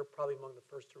 You're probably among the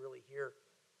first to really hear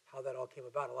how that all came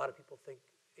about. A lot of people think,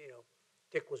 you know,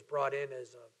 Dick was brought in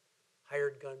as a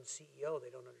hired gun CEO. They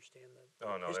don't understand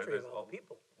the history of all the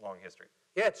people. Long history.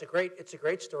 Yeah, it's a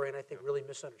great story, and I think really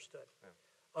misunderstood.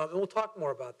 Yeah. And we'll talk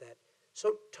more about that.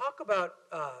 So talk about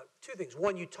two things.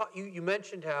 One, you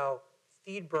mentioned how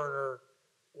Feedburner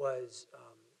was,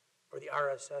 or the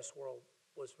RSS world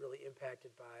was really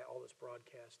impacted by all this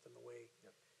broadcast and the way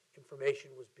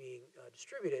information was being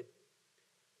distributed.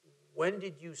 When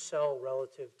did you sell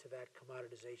relative to that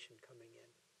commoditization coming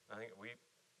in? I think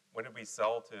when did we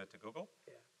sell to Google?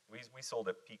 Yeah. We sold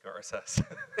at peak RSS.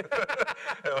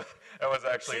 That was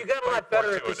actually. So you got a lot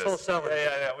better at this whole selling.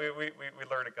 Yeah. We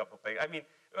learned a couple things. I mean,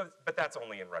 but that's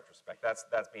only in retrospect.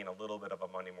 That's being a little bit of a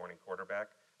Monday morning quarterback.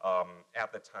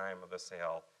 At the time of the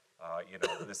sale, you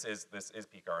know, this is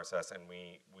peak RSS, and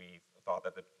we thought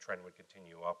that the trend would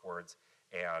continue upwards.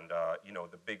 And you know,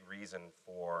 the big reason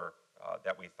for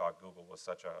that we thought Google was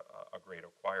such a great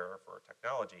acquirer for our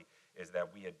technology is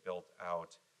that we had built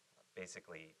out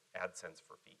basically AdSense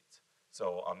for feeds.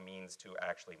 So a means to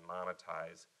actually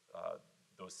monetize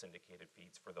those syndicated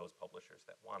feeds for those publishers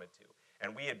that wanted to.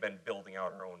 And we had been building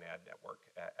out our own ad network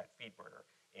at Feedburner,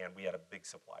 and we had a big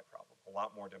supply problem, a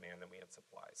lot more demand than we had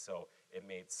supply. So it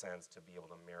made sense to be able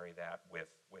to marry that with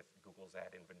Google's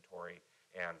ad inventory,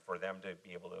 and for them to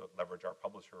be able to leverage our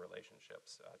publisher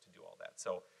relationships to do all that.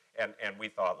 So and we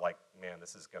thought, like, man,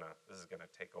 this is gonna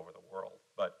take over the world.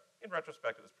 But in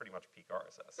retrospect, it was pretty much peak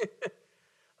RSS.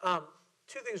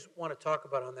 Two things I want to talk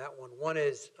about on that one. One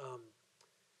is,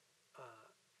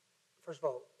 first of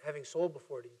all, having sold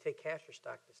before, did you take cash or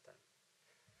stock this time?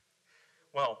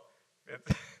 Well,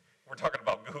 we're talking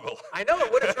about Google. I know,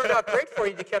 it would have turned out great for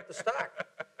you if you kept the stock.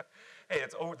 Hey,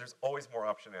 there's always more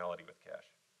optionality with cash.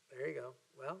 There you go.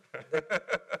 Well,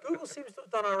 Google seems to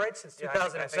have done all right since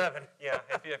 2007.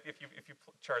 If you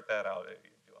chart that out, you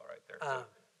do all right there.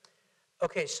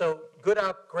 Okay, so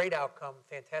great outcome,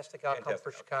 fantastic outcome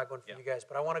for Chicago and for you guys.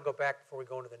 But I want to go back before we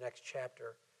go into the next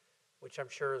chapter, which I'm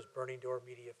sure is Burning Door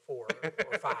Media 4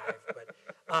 or 5.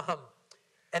 But,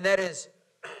 and that is,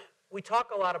 we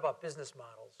talk a lot about business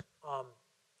models.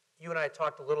 You and I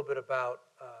talked a little bit about,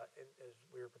 as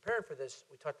we were preparing for this,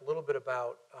 we talked a little bit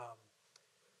about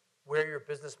where your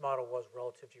business model was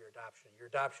relative to your adoption. Your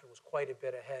adoption was quite a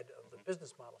bit ahead of the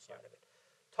business model side of it.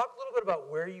 Talk a little bit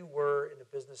about where you were in a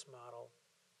business model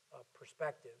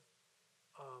perspective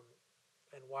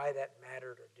and why that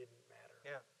mattered or didn't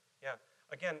matter. Yeah.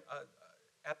 Again,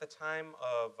 at the time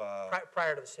of...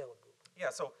 prior to the sale of Google. Yeah,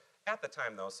 so at the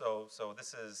time, though, so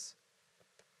this is...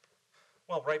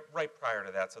 Well, right prior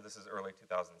to that, so this is early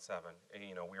 2007, and,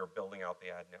 you know, we were building out the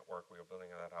ad network, we were building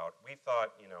that out. We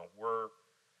thought, you know,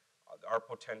 our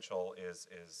potential is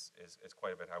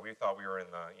quite a bit high. We thought we were in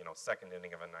the, you know, second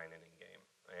inning of a 9-inning game,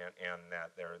 and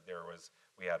that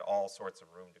we had all sorts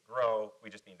of room to grow. We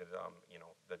just needed, you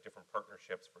know, the different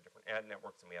partnerships for different ad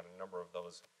networks, and we had a number of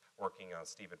those working.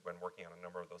 Steve had been working on a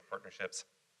number of those partnerships.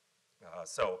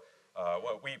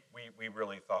 What we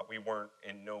really thought, we weren't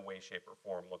in no way, shape, or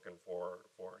form looking for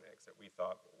an exit. We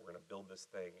thought we're going to build this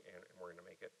thing and we're going to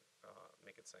make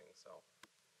it sing. So.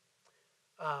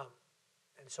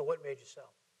 And so, what made you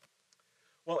sell?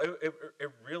 Well,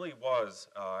 it really was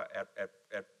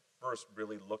at first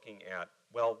really looking at,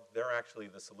 well, they're actually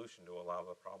the solution to a lot of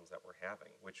the problems that we're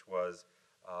having, which was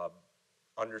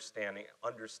understanding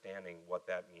what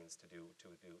that means to do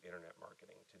internet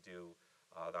marketing, to do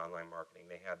the online marketing.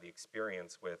 They had the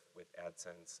experience with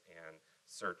AdSense and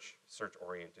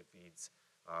search-oriented feeds,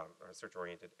 or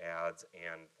search-oriented ads,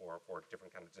 and for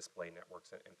different kind of display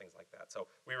networks and things like that. So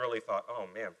we really thought, oh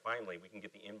man, finally we can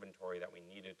get the inventory that we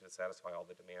needed to satisfy all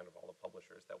the demand of all the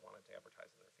publishers that wanted to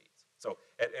advertise in their feeds. So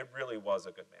it really was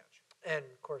a good match. And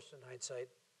of course, in hindsight,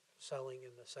 selling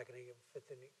in the second inning of a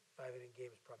fifth inning, 5 inning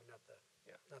game is probably not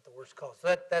the worst call.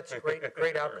 So that's a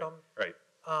great outcome. Right.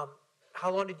 How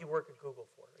long did you work at Google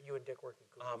for? You and Dick worked at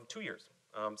Google? 2 years.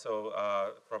 So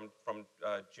from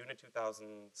June of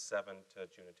 2007 to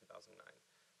June of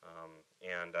 2009,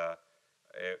 and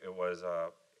it was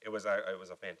a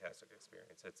fantastic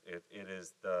experience.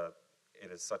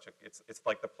 It's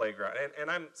like the playground, and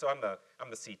I'm the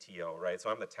CTO, right? So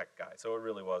I'm the tech guy. So it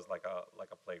really was like a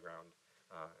playground.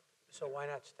 So why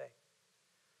not stay?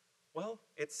 Well,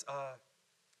 it's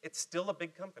still a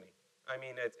big company. I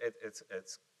mean,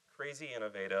 it's crazy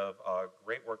innovative,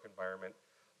 great work environment,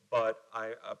 but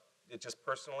just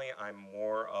personally, I'm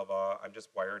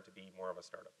just wired to be more of a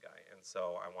startup guy, and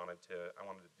so I wanted to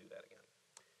do that again.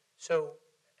 So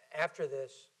after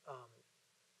this,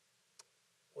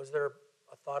 was there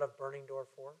a thought of burning door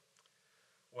 4?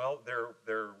 Well, there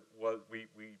was. We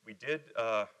did.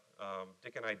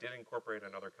 Dick and I did incorporate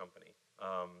another company,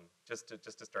 just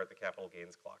to start the capital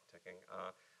gains clock ticking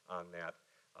on that.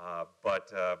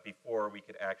 But before we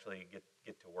could actually get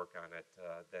to work on it,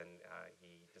 then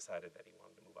he decided that he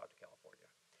wanted to move out to California.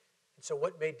 And so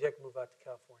what made Dick move out to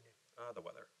California? The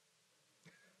weather.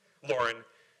 Lauren.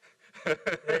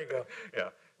 There you go.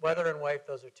 Yeah. Weather and wife,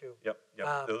 those are two. Yep.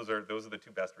 Those are the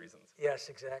two best reasons. Yes,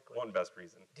 exactly. One best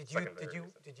reason. Did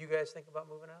you guys think about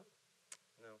moving out?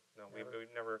 No, we've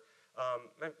never.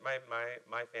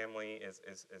 My family is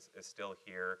still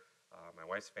here. My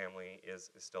wife's family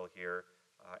is still here,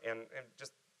 and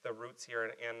just the roots here.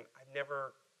 And I've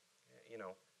never,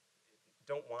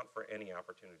 don't want for any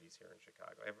opportunities here in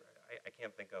Chicago. I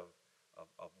can't think of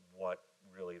what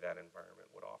really that environment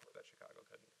would offer that Chicago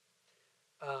couldn't.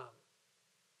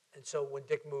 And so when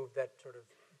Dick moved, that sort of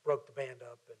broke the band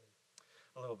up. And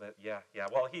a little bit, yeah.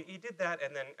 Well, he did that,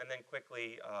 and then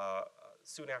quickly,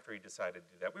 soon after he decided to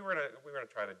do that, we were gonna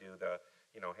try to do the,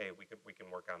 hey, we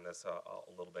can work on this a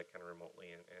little bit kind of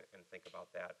remotely and think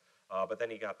about that. But then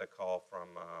he got the call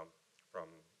from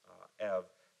Ev,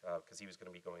 because he was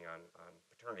going to be going on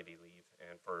paternity leave,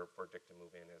 and for Dick to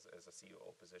move in as a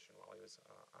COO position while he was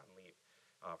on leave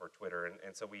for Twitter,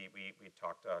 and so we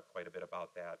talked quite a bit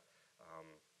about that.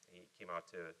 He came out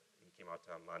to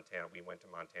Montana. We went to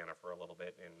Montana for a little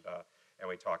bit, and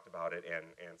we talked about it,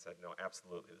 and said, no,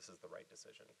 absolutely, this is the right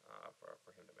decision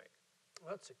for him to make.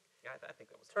 Well, I think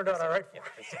that was turned out all right for you.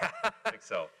 you. I think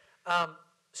so.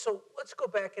 So let's go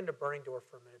back into Burning Door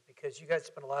for a minute, because you guys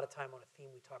spend a lot of time on a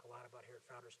theme we talk a lot about here at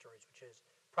Founder Stories, which is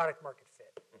product market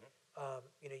fit. Mm-hmm.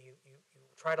 You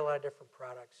tried a lot of different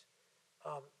products.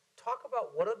 Talk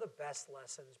about what are the best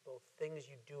lessons, both things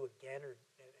you do again and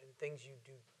things you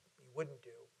wouldn't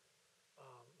do,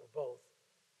 or both,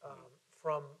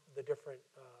 from the different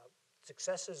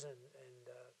successes and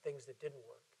things that didn't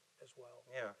work as well.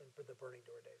 Yeah. In the Burning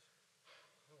Door days.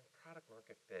 Product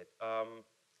market fit.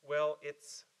 Well, I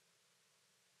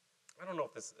don't know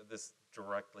if this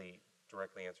directly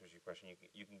answers your question.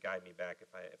 You can guide me back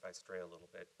if I stray a little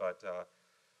bit. But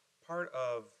part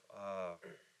of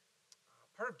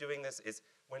doing this is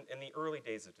when in the early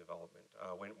days of development,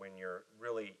 when you're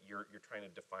trying to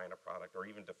define a product or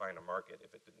even define a market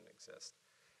if it didn't exist,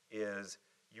 is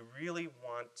you really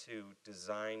want to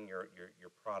design your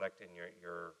product and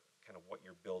your kind of what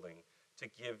you're building to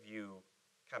give you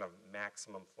kind of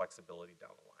maximum flexibility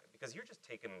down the line, because you're just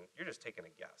taking a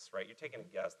guess, right? You're taking a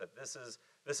guess that this is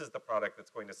the product that's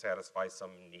going to satisfy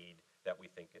some need that we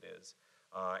think it is,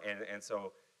 and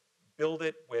so build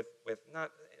it with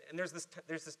not. And there's this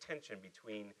tension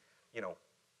between,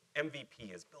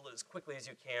 MVP is build it as quickly as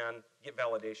you can, get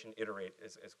validation, iterate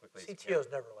as quickly as you can.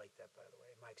 CTOs never like that, by the way,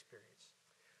 in my experience.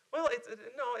 Well,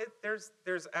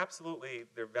 there's absolutely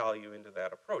their value into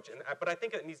that approach, but I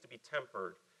think it needs to be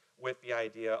tempered with the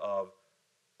idea of,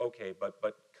 okay, but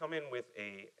come in with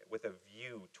a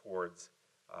view towards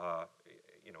a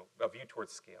view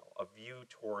towards scale, a view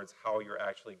towards how you're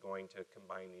actually going to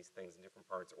combine these things in different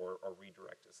parts or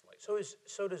redirect it slightly.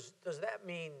 So does that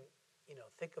mean,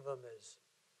 think of them as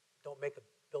don't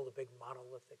build a big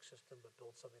monolithic system, but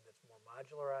build something that's more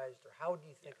modularized, or how do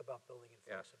you think about building in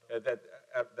flexibility?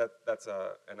 That's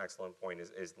an excellent point.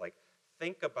 Is like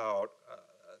think about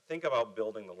think about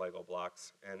building the Lego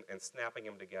blocks and snapping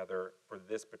them together for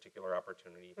this particular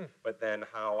opportunity, but then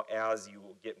how, as you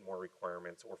get more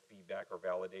requirements or feedback or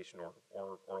validation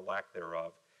or lack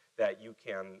therereof, that you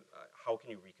can, how can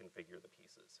you reconfigure the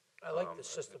pieces? I like the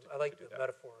system. I like the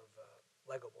metaphor of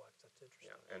Lego blocks. That's interesting.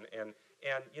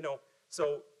 Yeah, and you know,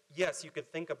 so yes, you could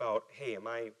think about, hey, am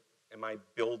I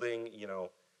building, you know,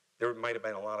 there might have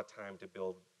been a lot of time to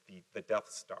build the Death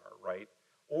Star, right?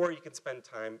 Or you can spend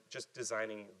time just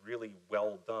designing really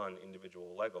well done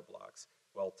individual Lego blocks,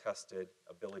 well tested,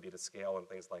 ability to scale and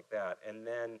things like that, and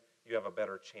then you have a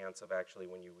better chance of actually,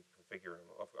 when you configure them,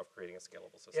 of creating a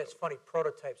scalable system. Yeah, it's funny,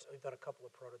 prototypes, we've done a couple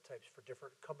of prototypes for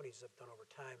different companies that have done over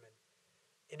time, and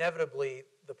inevitably,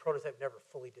 the prototype never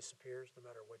fully disappears, no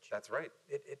matter what you. That's right.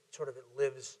 It sort of, it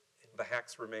lives. The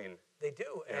hacks remain. They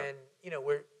do, Yeah. and you know,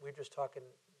 we're just talking,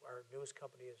 our newest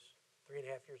company is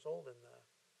 3.5 years old, and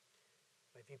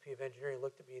my VP of engineering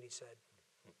looked at me and he said,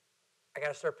 I got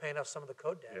to start paying off some of the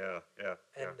code debt. Yeah.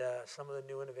 And some of the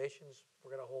new innovations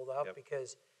we're going to hold up Yep.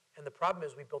 because, and the problem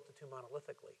is we built it too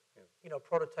monolithically. Yeah. You know,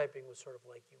 prototyping was sort of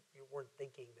like you weren't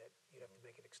thinking that you'd have to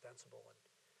make it extensible.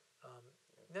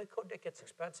 And then code debt gets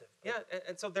expensive. Yeah,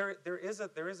 and so there is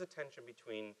a tension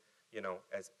between, you know,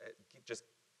 just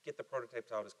get the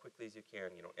prototypes out as quickly as you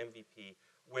can, you know, MVP,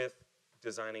 with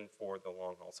designing for the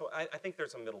long haul. So I think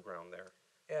there's a middle ground there.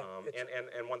 Yeah,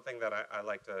 and one thing that I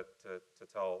like to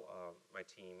tell my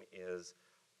team is,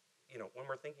 you know, when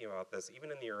we're thinking about this,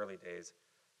 even in the early days,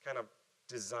 kind of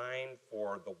design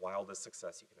for the wildest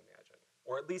success you can imagine,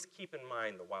 or at least keep in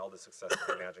mind the wildest success you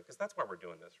can imagine, because that's why we're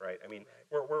doing this, right? I mean,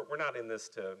 right. we're not in this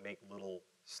to make little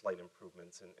slight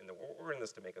improvements, we're in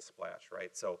this to make a splash,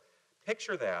 right? So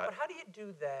picture that. But how do you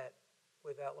do that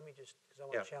without, let me just, because I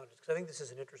want to Yeah. challenge this, because I think this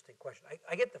is an interesting question.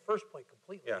 I get the first point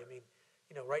completely. Yeah. I mean,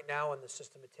 you know, right now in the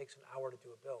system, it takes an hour to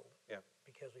do a build. Yeah.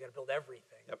 Because we got to build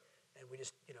everything. Yep. And we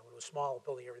just, you know, when it was small,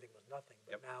 building everything was nothing.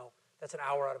 But Yep. now that's an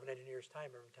hour out of an engineer's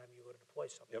time every time you go to deploy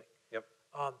something. Yep.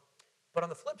 But on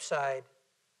the flip side,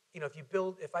 you know,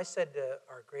 if I said to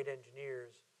our great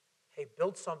engineers, hey,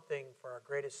 build something for our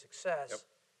greatest success, Yep.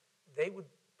 they would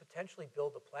potentially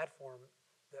build a platform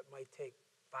that might take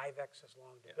 5x as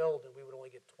long to Yeah. build, and we would only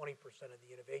get 20% of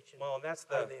the innovation. Well, and that's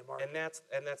out of the market. and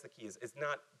that's the key. Is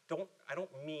not I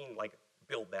don't mean like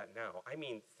build that now. I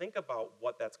mean, think about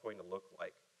what that's going to look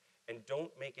like, and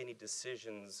don't make any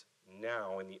decisions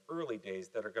now in the early days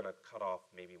that are going to cut off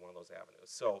maybe one of those avenues.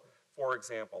 So, for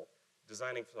example,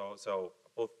 designing so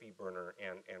both Feedburner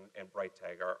and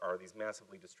BrightTag are these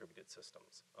massively distributed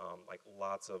systems, like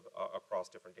lots of across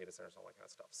different data centers, all that kind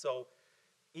of stuff. So,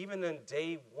 even in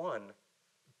day one,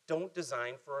 don't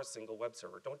design for a single web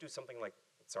server. Don't do something like,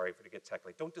 sorry for to get tech,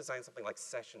 like don't design something like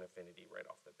session affinity right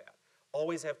off the bat.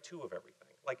 Always have 2 of everything.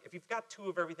 Like if you've got 2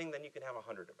 of everything, then you can have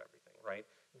 100 of everything, right?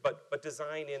 But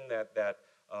design in that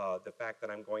the fact that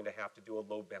I'm going to have to do a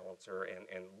load balancer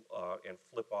and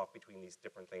flip off between these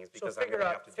different things because so I'm going to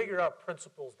have to figure out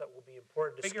principles that will be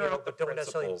important to figure scale, out the but don't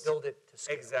necessarily principles. build it to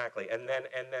scale. Exactly,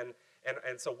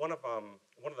 and so one of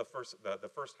the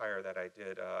first hire that I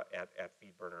did at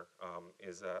Feedburner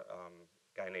is a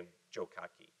guy named Joe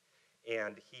Kotke,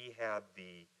 and he had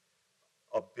the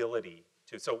ability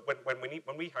to. So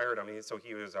when we hired him, so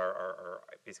he was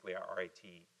basically our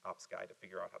IT ops guy to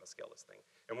figure out how to scale this thing.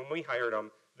 And when we hired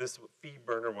him, this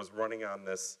Feedburner was running on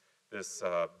this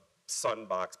sun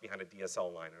box behind a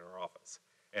DSL line in our office.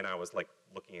 And I was like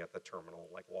looking at the terminal,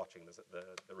 like watching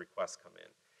the requests come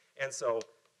in. And so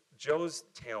Joe's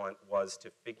talent was to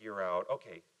figure out,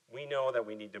 okay, we know that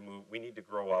we need to move, we need to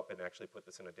grow up and actually put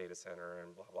this in a data center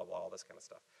and blah, blah, blah, all this kind of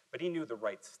stuff. But he knew the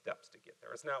right steps to get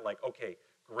there. It's not like, okay,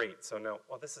 great, so now,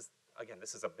 well, this is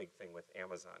a big thing with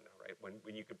Amazon now, right?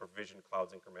 When you could provision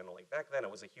clouds incrementally. Back then,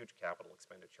 it was a huge capital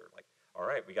expenditure. Like, all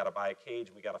right, we got to buy a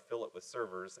cage, we got to fill it with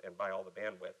servers and buy all the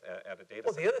bandwidth at a data center.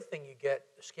 Well, the other thing you get,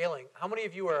 scaling, how many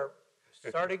of you are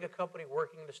starting a company,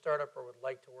 working in a startup, or would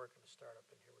like to work in a startup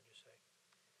in here, would you say?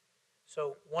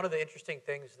 So one of the interesting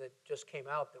things that just came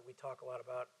out that we talk a lot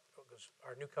about, because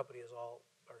our new company is all,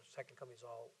 our second company is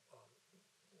all,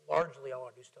 largely all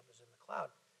our new stuff is in the cloud,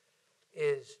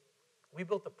 is we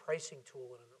built a pricing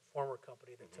tool in a former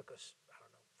company that took us, I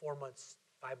don't know, 4 months,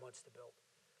 5 months to build.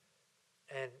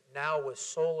 And now with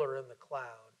solar in the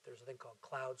cloud, there's a thing called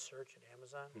cloud search in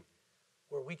Amazon,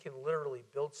 where we can literally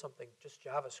build something, just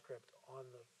JavaScript on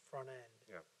the front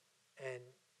end, and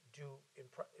do,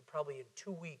 probably in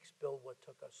 2 weeks, build what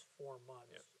took us 4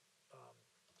 months.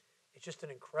 It's just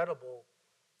an incredible,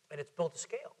 and it's built to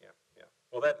scale.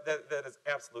 Well, that is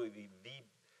absolutely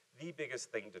the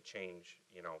biggest thing to change,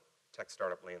 you know, tech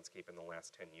startup landscape in the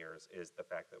last 10 years is the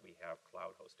fact that we have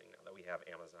cloud hosting now, that we have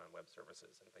Amazon Web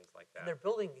Services and things like And that. they're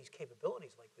building these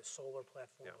capabilities like the solar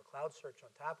platform, Yeah. the cloud search on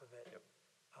top of it. Yep.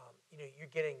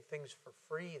 You're getting things for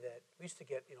free that we used to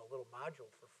get, a little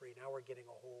module for free. Now we're getting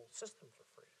a whole system for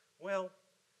free. Well,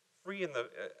 free in the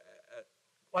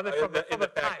Well, I mean, in the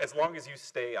time. fact, as long as you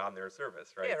stay on their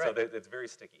service, right? Yeah, So right. it's very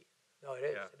sticky. No, it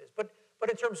is. Yeah. It is. But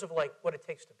in terms of like what it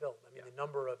takes to build, I mean, Yeah. the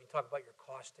number of you talk about your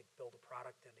cost to build a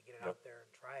product and to get it Yep. out there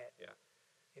and try it. Yeah.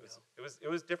 You know. It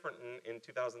was different in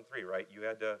 2003, right? You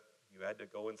had to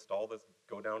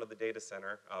go down to the data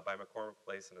center by McCormick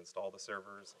Place and install the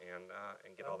servers and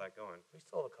get all that going. We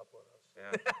still have a couple of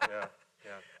those. Yeah,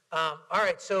 yeah. All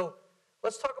right, so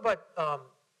let's talk about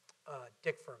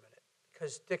Dick for a minute,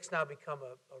 because Dick's now become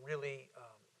a really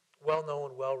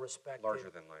well-known, well-respected.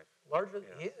 Larger than life. Larger,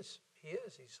 Yeah. he is. He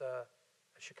is. He's a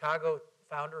Chicago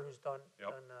founder who's done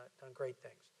great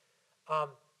things.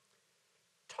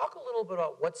 Talk a little bit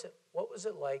about what was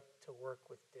it like to work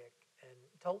with Dick, and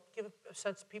give a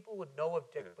sense people would know of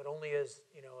Dick, but only as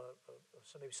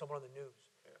maybe someone on the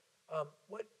news. Yeah.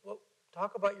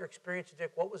 Talk about your experience with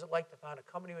Dick. What was it like to found a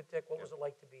company with Dick? What was it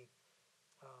like to be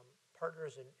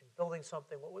partners in building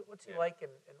something? What's he like,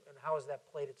 and how has that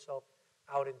played itself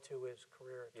out into his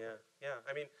career? Yeah.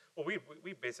 I mean, well,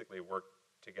 we basically worked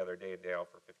together day in, day out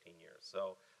for 15 years.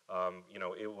 So,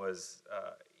 it was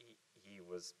he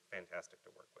was fantastic to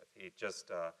work with. He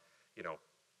just,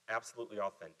 absolutely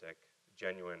authentic,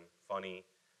 genuine, funny,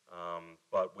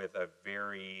 but with a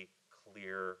very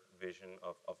clear vision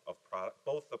of product,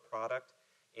 both the product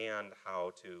and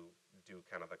how to do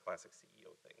kind of the classic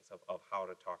CEO things of how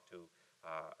to talk to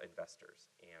investors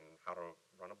and how to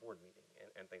run a board meeting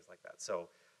and things like that. So,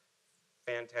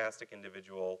 fantastic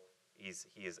individual. He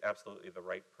is absolutely the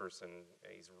right person.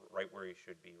 He's right where he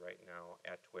should be right now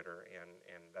at Twitter,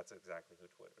 and that's exactly who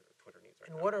Twitter needs right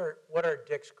now. And what are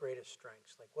Dick's greatest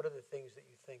strengths? Like, what are the things that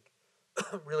you think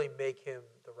really make him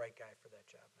the right guy for that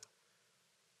job now?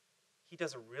 He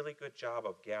does a really good job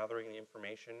of gathering the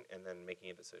information and then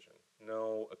making a decision.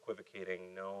 No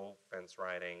equivocating, no fence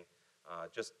riding,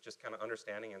 just kind of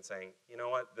understanding and saying, you know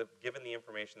what, given the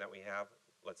information that we have,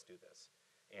 let's do this,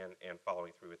 and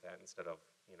following through with that instead of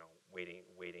waiting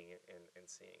and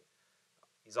seeing.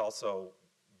 He's also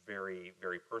very,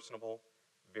 very personable,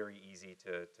 very easy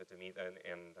to meet,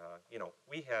 and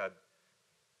we had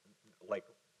like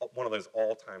one of those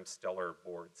all-time stellar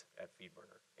boards at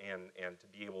Feedburner, and to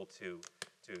be able to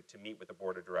meet with the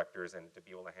board of directors and to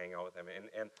be able to hang out with them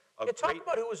and talk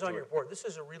about who was on your board. This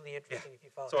is a really interesting. If you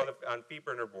follow. So on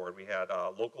Feedburner board, we had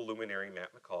local luminary Matt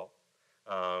McCall,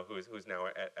 who's now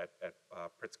at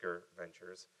Pritzker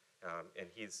Ventures, and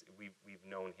we've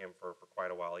known him for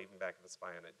quite a while, even back in the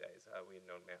SpyOnIt days. We've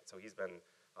known Matt, so he's been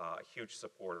a huge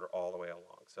supporter all the way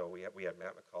along. So we had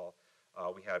Matt McCall,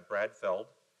 we had Brad Feld,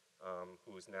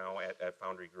 who's now at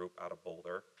Foundry Group out of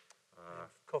Boulder.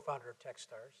 Co-founder of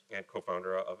Techstars. And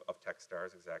co-founder of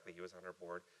Techstars, exactly. He was on our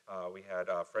board. We had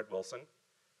Fred Wilson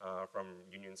from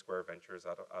Union Square Ventures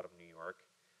out of New York,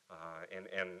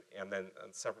 and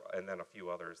then a few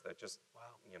others that just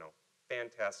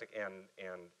fantastic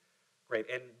and great.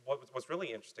 And what's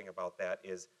really interesting about that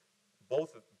is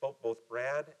both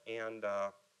Brad and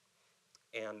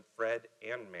Fred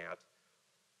and Matt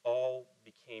all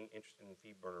became interested in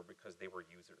Feedburner because they were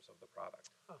users of the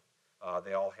product.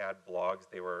 They all had blogs.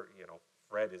 They were,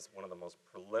 Fred is one of the most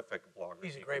prolific bloggers.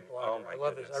 He's a great blogger. I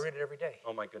love this. I read it every day.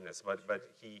 Oh my goodness! But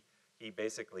he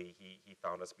basically he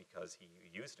found us because he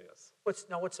used us.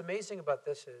 What's amazing about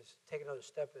this is, take another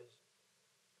step, is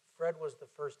Fred was the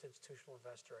first institutional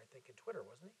investor, I think, in Twitter,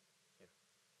 wasn't he?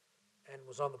 Yeah. And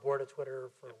was on the board of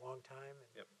Twitter for a long time.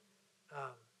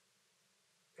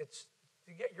 And,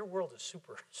 your world is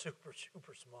super, super,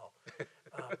 super small.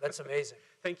 That's amazing.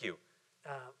 Thank you.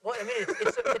 Well, I mean,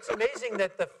 it's amazing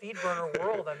that the Feedburner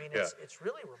world. I mean, it's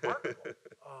really remarkable,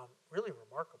 really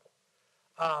remarkable.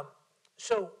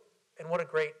 So, and what a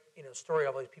great story.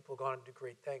 All these people have gone and do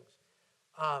great things.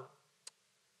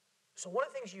 So one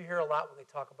of the things you hear a lot when they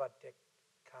talk about Dick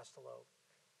Costello,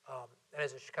 and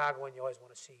as a Chicagoan, you always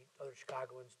want to see other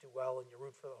Chicagoans do well, and you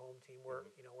root for the home team. We're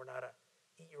not a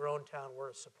eat your own town. We're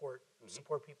a support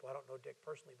people. I don't know Dick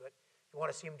personally, but you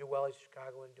want to see him do well. He's a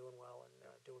Chicagoan, doing well and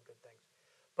doing good things.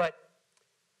 But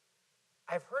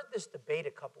I've heard this debate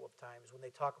a couple of times when they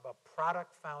talk about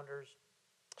product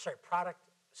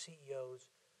CEOs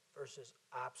versus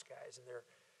ops guys, and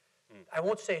I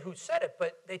won't say who said it,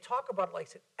 but they talk about it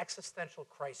like an existential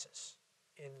crisis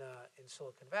in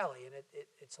Silicon Valley, and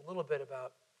it's a little bit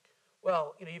about,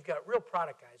 well, you've got real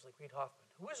product guys like Reid Hoffman,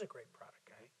 who is a great product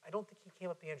guy. I don't think he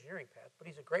came up the engineering path, but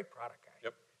he's a great product guy.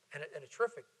 Yep. and a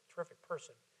terrific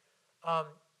person.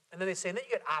 And then they say, and then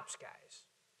you get ops guys,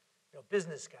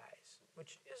 business guys,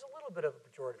 which is a little bit of a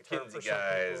pejorative term for McKinsey some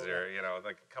guys, people, or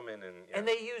like come in and. Yeah. And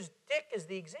they use Dick as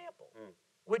the example,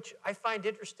 which I find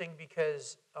interesting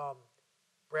because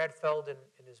Brad Feld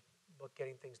in his book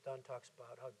Getting Things Done talks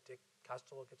about how Dick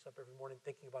Costello gets up every morning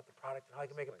thinking about the product and how he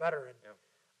can make it better. And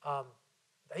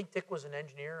I think Dick was an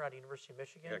engineer at the University of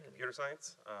Michigan. Yeah, computer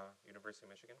science, University of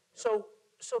Michigan. Yeah.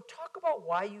 So talk about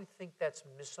why you think that's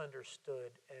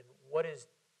misunderstood and what is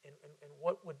and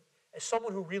what would, as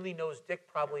someone who really knows Dick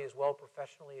probably as well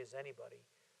professionally as anybody,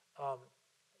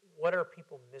 what are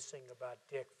people missing about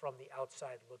Dick from the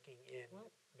outside looking in,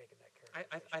 making that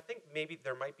characterization? I think maybe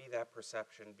there might be that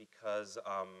perception because,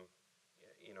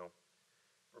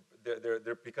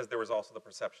 because there was also the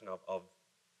perception of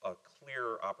a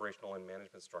clear operational and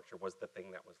management structure was the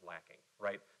thing that was lacking,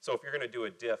 right? So if you're going to do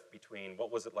a diff between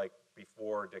what was it like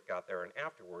before Dick got there and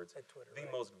afterwards, At Twitter, the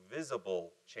right. most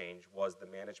visible change was the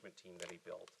management team that he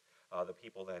built, the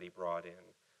people that he brought in,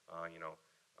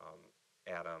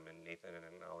 Adam and Nathan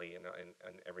and Ali and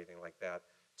everything like that,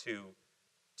 to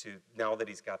now that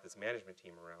he's got this management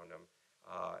team around him,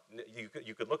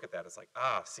 you could look at that as like,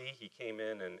 see, he came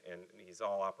in and he's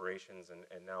all operations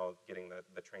and now getting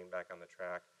the train back on the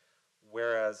track.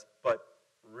 Whereas, but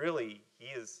really,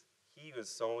 he was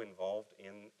so involved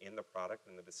in the product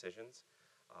and the decisions.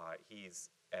 He's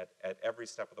at every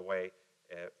step of the way.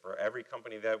 For every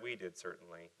company that we did,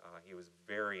 certainly, he was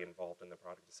very involved in the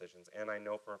product decisions. And I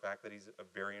know for a fact that he's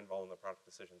very involved in the product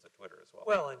decisions at Twitter as well.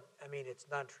 Well, and I mean, it's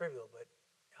non-trivial, but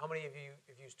how many of you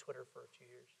have used Twitter for a few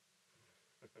years?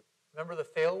 Remember the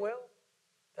fail whale?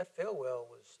 That fail whale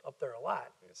was up there a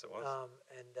lot. Yes, it was.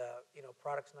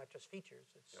 Product's not just features,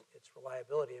 it's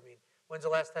reliability. I mean, when's the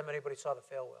last time anybody saw the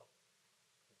fail whale?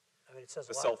 I mean, it says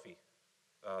the a lot.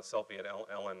 selfie at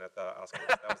Ellen at the Oscars.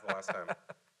 That was the last time.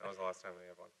 That was the last time they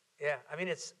had one. Yeah, I mean,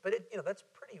 that's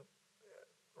pretty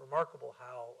remarkable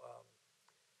how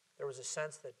there was a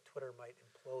sense that Twitter might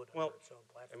implode under its own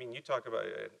platform. I mean, you talked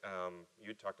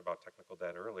about technical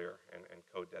debt earlier and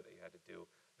code debt that you had to do.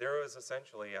 There was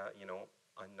essentially a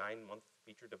 9-month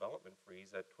feature development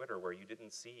freeze at Twitter where you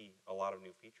didn't see a lot of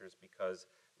new features because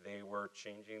they were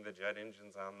changing the jet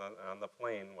engines on the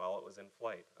plane while it was in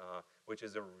flight, which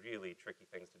is a really tricky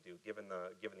thing to do given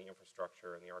the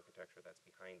infrastructure and the architecture that's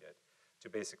behind it. To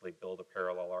basically build a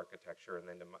parallel architecture and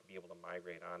then to be able to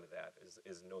migrate onto that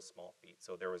is no small feat.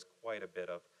 So there was quite a bit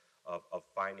of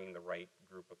finding the right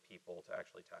group of people to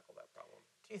actually tackle that problem.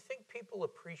 Do you think people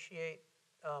appreciate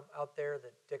out there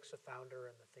that Dick's a founder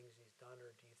and the things he's done,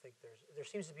 or do you think there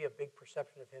seems to be a big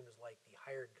perception of him as like the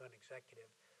hired gun executive,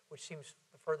 which seems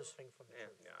the furthest thing from the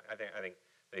truth? Yeah, I think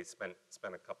they spent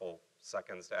a couple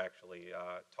seconds to actually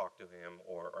talk to him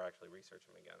or actually research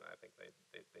him again. I think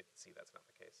they see that's not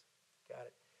the case. Got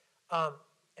it.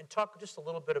 And talk just a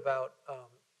little bit about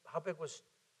how big was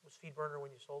Feedburner when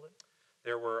you sold it?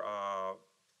 There were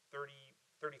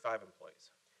 35 employees.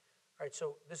 All right,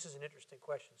 so this is an interesting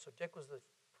question. So Dick was the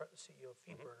CEO of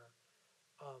Feedburner.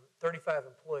 35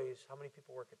 employees. How many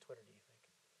people work at Twitter, do you think?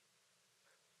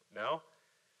 Now?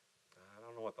 I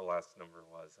don't know what the last number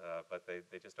was, but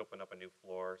they just opened up a new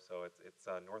floor, so it's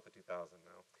north of 2,000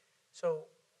 now. So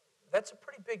that's a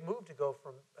pretty big move to go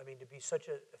from, to be such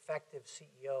an effective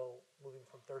CEO, moving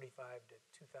from 35 to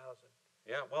 2,000.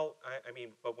 Yeah, well,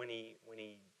 but when he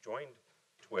joined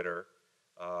Twitter,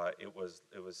 it was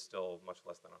still much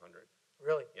less than 100.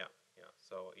 Really? Yeah.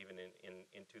 So even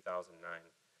in 2009,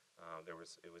 it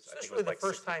was. So I this think is it really was like the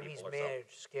first 60 time people he's or so.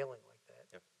 managed scaling like that.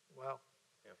 Yeah. Wow.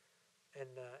 Yeah. And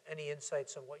any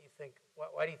insights on what you think?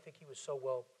 Why do you think he was so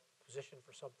well positioned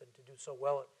for something to do so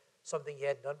well at something he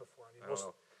hadn't done before? I mean,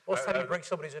 most time you bring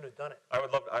somebody in who's done it. I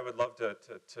would love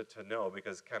to know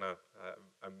because kind of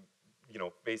I'm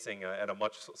facing at a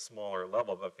much smaller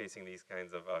level, but facing these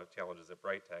kinds of challenges at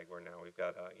BrightTag, where now we've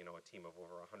got a team of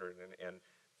over 100, and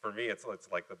for me it's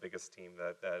like the biggest team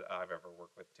that I've ever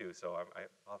worked with too. So I'll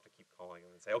have to keep calling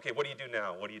him and say, okay, what do you do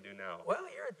now? What do you do now? Well,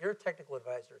 you're a technical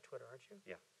advisor at Twitter, aren't you?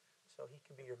 Yeah. So he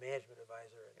can be your management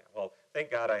advisor. Yeah. Well,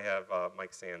 thank God I have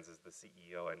Mike Sands as the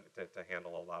CEO and to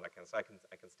handle a lot of kind of. So I can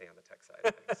stay on the tech side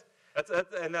of things.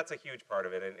 That's a huge part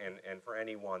of it. And for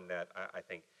anyone that I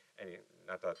think,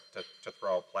 not to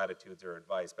throw out platitudes or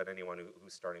advice, but anyone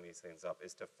who's starting these things up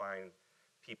is to find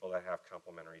people that have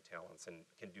complementary talents and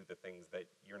can do the things that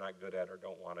you're not good at or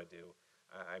don't want to do.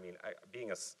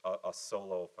 Being a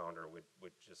solo founder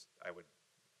I would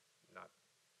not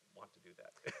want to do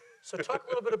that. So talk a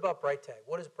little bit about BrightTag.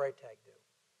 What does BrightTag do?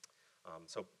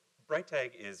 So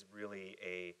BrightTag is really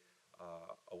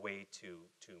a way to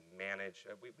manage.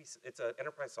 It's an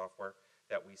enterprise software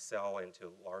that we sell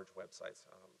into large websites,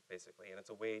 basically, and it's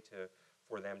a way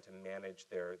for them to manage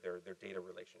their data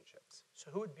relationships.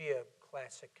 So who would be a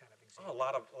classic kind of example? A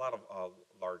lot of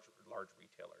large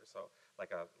retailers. So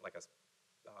like a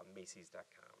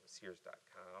Macy's.com,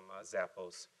 Sears.com,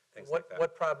 Zappos, things like that.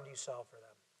 What problem do you solve for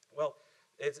them? Well,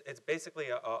 it's basically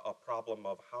a problem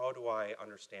of how do I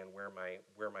understand where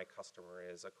my customer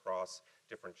is across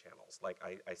different channels. Like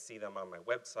I see them on my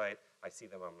website, I see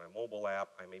them on my mobile app,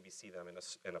 I maybe see them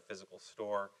in a physical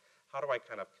store. How do I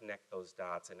kind of connect those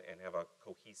dots and have a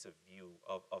cohesive view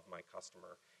of my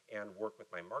customer and work with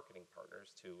my marketing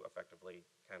partners to effectively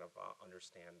kind of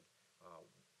understand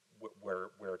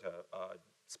where to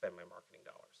spend my marketing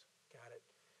dollars. Got it.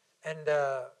 And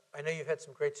I know you've had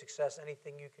some great success.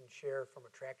 Anything you can share from a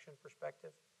traction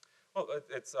perspective? Well,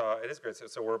 it is great.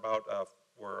 So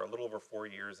we're a little over 4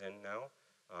 years in now.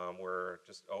 We're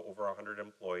just over 100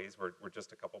 employees. We're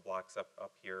just a couple blocks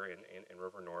up here in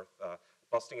River North,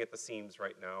 busting at the seams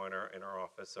right now in our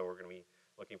office. So we're going to be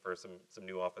looking for some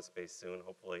new office space soon.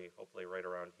 Hopefully right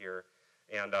around here,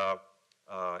 and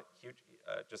huge,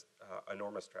 just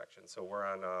enormous traction. So we're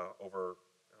on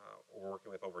we're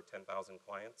working with over 10,000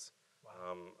 clients.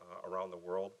 Wow. Around the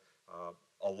world.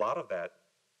 A lot of that,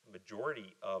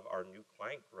 majority of our new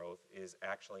client growth is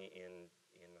actually in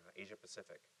Asia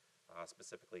Pacific,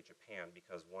 specifically Japan,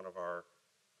 because one of our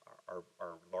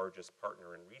largest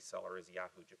partner and reseller is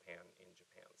Yahoo Japan in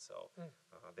Japan. So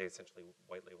they essentially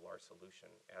white label our solution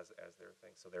as their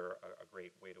thing. So they're a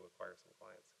great way to acquire some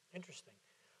clients. Interesting.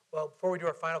 Well, before we do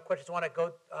our final questions, I want to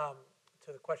go to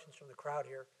the questions from the crowd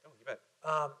here. Oh, you bet.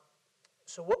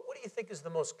 So what do you think is the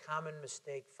most common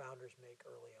mistake founders make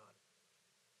early on?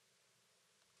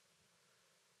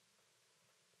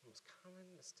 The most common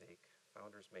mistake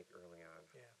founders make early on.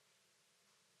 Yeah.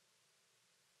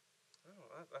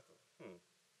 Oh,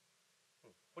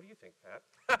 What do you think, Pat?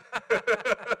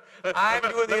 I'm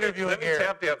doing the interviewing here. Let me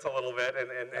tap dance a little bit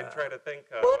and try to think.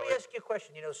 Well, let me ask you a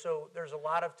question. So there's a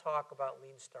lot of talk about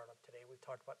lean startup today. We've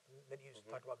talked about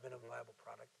talked about minimum viable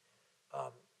product.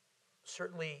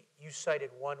 Certainly, you cited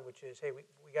one, which is, hey,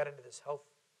 we got into this health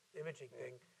imaging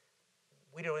thing.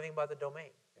 We don't know anything about the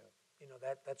domain. Yeah.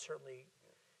 That certainly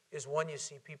is one. You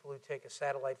see people who take a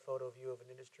satellite photo view of an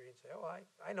industry and say, oh,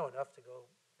 I know enough to go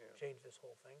change this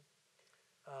whole thing.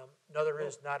 Another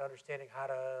is not understanding how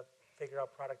to figure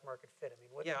out product market fit. I mean,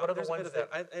 what are the ones that?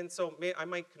 I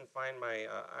might confine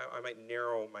I might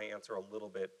narrow my answer a little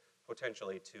bit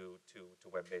potentially to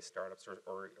web-based startups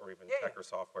or even tech or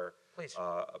software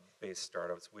based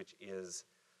startups, which is,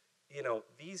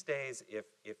 these days if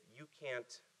you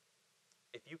can't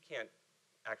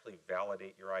actually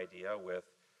validate your idea with,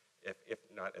 if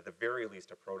not at the very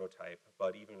least a prototype,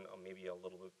 but even maybe a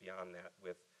little bit beyond that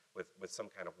with some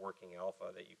kind of working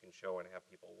alpha that you can show and have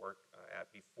people work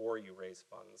at before you raise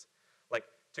funds. Like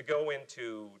to go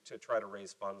into to try to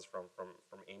raise funds from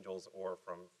angels or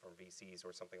from VCs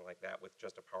or something like that with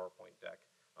just a PowerPoint deck,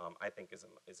 I think is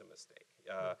a mistake.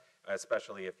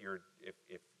 Especially if you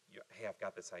hey, I've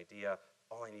got this idea,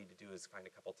 all I need to do is find a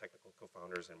couple technical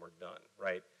co-founders and we're done,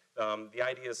 right? The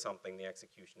idea is something, the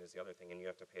execution is the other thing, and you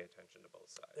have to pay attention to both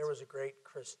sides. There was a great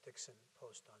Chris Dixon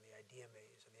post on the idea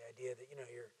maze, and the idea that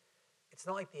it's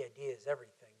not like the idea is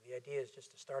everything. The idea is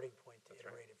just a starting point to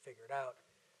iterate and figure it out.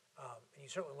 And you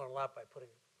certainly learn a lot by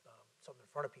putting something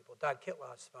in front of people. Don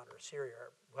Kitlos, founder of Siri,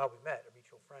 how we met, a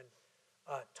mutual friend,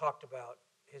 talked about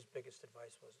his biggest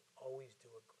advice was always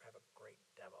have a great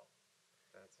demo.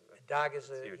 And Doug has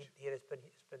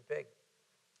been big.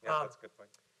 Yeah, that's a good point.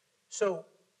 So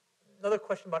another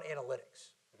question about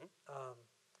analytics.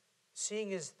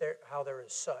 Seeing how there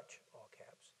is such, all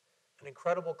caps, an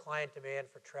incredible client demand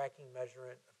for tracking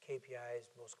measurement of KPIs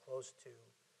most close to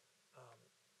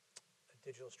a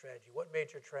digital strategy, what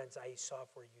major trends, i.e.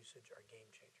 software usage, are game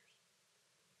changers?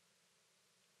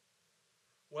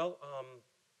 Well,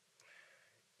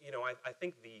 I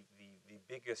think the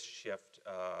biggest shift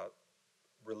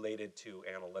related to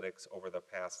analytics over the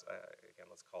past, again,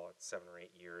 let's call it 7 or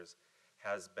 8 years,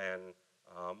 has been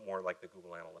more like the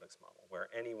Google Analytics model, where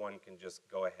anyone can just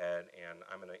go ahead and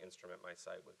I'm going to instrument my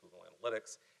site with Google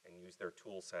Analytics and use their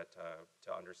tool set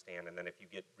to understand. And then if you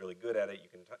get really good at it, you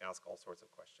can ask all sorts of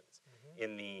questions.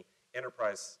 In the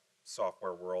enterprise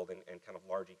software world and kind of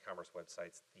large e-commerce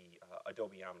websites, the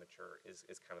Adobe Omniture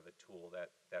is kind of the tool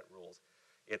that rules.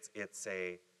 It's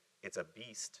a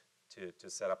beast to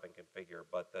set up and configure,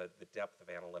 but the depth of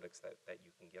analytics that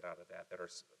you can get out of that are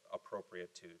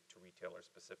appropriate to retailers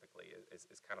specifically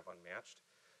is kind of unmatched.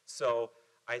 So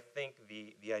I think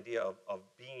the idea of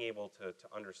being able to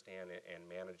understand and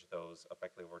manage those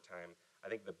effectively over time, I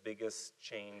think the biggest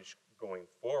change going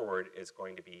forward is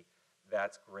going to be,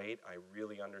 that's great, I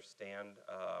really understand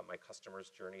my customer's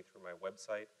journey through my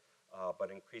website,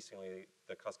 but increasingly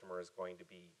the customer is going to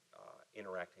be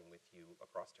interacting with you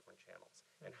across different channels.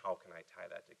 And how can I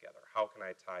tie that together? How can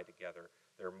I tie together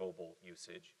their mobile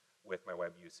usage with my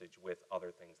web usage, with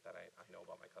other things that I know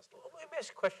about my customer? Well, let me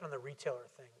ask a question on the retailer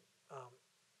thing.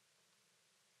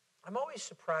 I'm always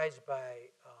surprised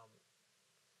by,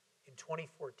 in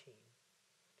 2014,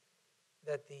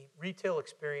 that the retail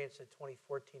experience in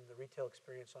 2014, the retail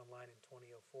experience online in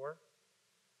 2004,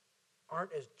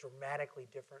 aren't as dramatically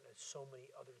different as so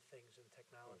many other things in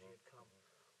technology had come.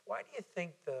 Why do you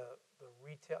think the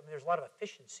retail, I mean, there's a lot of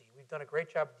efficiency. We've done a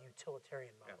great job with the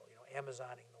utilitarian model, you know,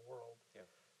 Amazoning the world,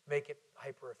 make it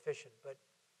hyper efficient. But,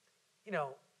 you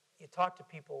know, you talk to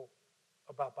people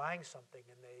about buying something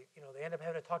and they end up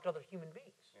having to talk to other human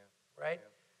beings, right?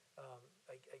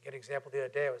 I get an example the other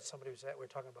day. We were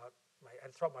talking about, I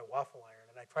had to throw out my waffle iron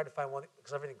and I tried to find one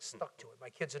because everything's stuck to it. My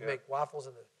kids would make waffles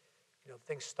and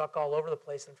things stuck all over the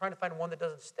place. And I'm trying to find one that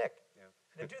doesn't stick.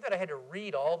 And to do that, I had to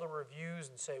read all the reviews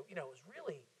and say, it was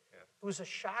really, it was a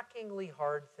shockingly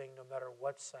hard thing no matter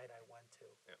what site I went to.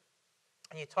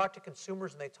 And you talk to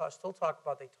consumers and they still talk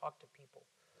about, they talk to people.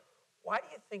 Why do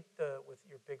you think with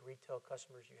your big retail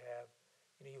customers you have,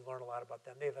 you learn a lot about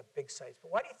them, they have big sites, but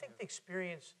why do you think the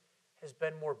experience has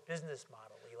been more business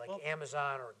model-y, like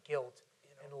Amazon or Gilt,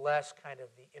 and less kind of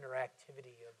the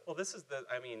interactivity of it? Well, this is the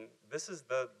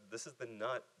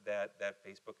nut that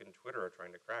Facebook and Twitter are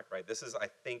trying to crack, right? This is, I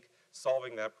think,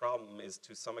 solving that problem is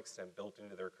to some extent built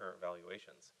into their current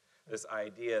valuations. This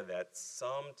idea that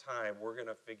sometime we're going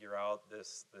to figure out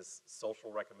this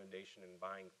social recommendation and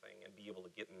buying thing and be able to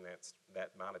get in that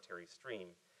monetary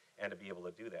stream and to be able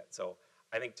to do that. So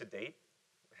I think to date,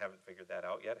 haven't figured that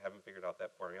out yet, haven't figured out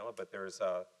that formula, but there's,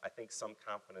 I think, some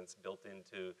confidence built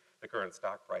into the current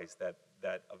stock price that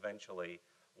eventually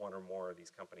one or more of these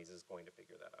companies is going to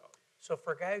figure that out. So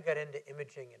for a guy who got into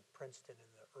imaging in Princeton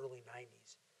in the early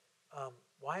 90s,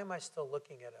 why am I still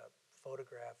looking at a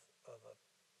photograph of a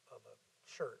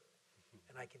shirt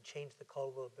and I can change the color a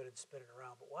little bit and spin it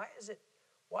around? But why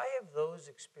have those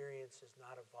experiences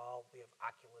not evolved? We have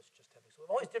Oculus just having, so we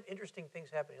have all these different interesting things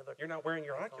happening. You're not wearing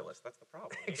your Oculus, that's the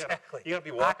problem. Exactly. You gotta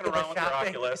be walking Oculus around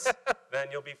with your Oculus,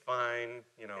 then you'll be fine,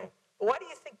 But why do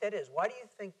you think that is? Why do you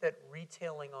think that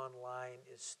retailing online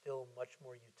is still much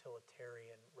more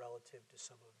utilitarian relative to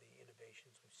some of the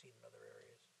innovations we've seen in other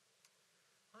areas?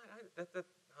 Good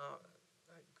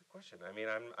question. I mean,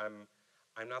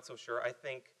 I'm not so sure. I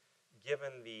think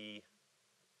given the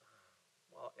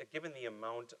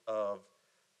amount of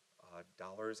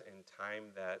dollars and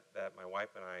time that my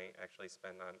wife and I actually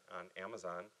spend on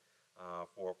Amazon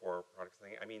for products and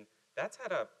things, I mean, that's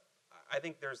had I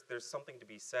think there's something to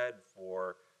be said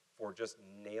for just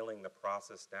nailing the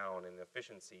process down and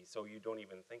efficiency so you don't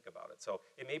even think about it. So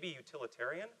it may be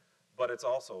utilitarian, but it's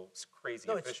also crazy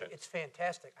efficient. It's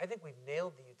fantastic. I think we've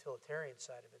nailed the utilitarian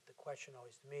side of it. The question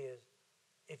always to me is,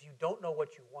 if you don't know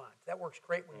what you want, that works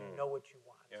great when you know what you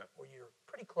want. Or you're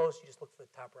pretty close, you just look for the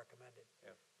top recommended.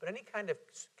 But any kind of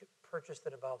purchase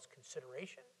that involves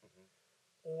consideration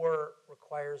or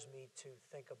requires me to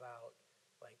think about,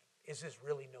 like, is this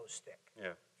really no stick?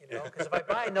 Because if I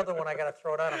buy another one, I got to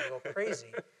throw it out, I'm going to go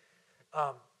crazy.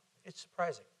 It's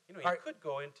surprising. You could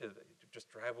go just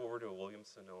drive over to a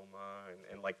Williams-Sonoma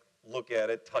and like look at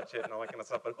it, touch it, and all that kind of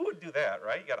stuff. But who would do that,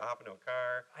 right? You got to hop into a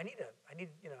car. I have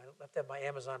to have my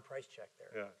Amazon price check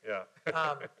there. Yeah.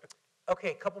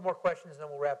 Okay, a couple more questions, and then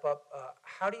we'll wrap up.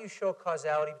 How do you show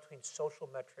causality between social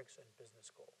metrics and business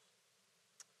goals?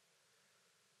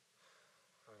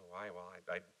 Why? Well,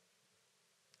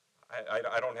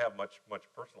 I don't have much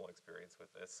personal experience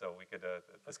with this, so we could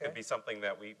this could be something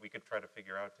that we could try to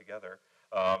figure out together.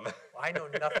 Well, I know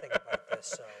nothing about this,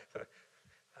 so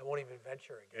I won't even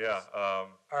venture a guess. All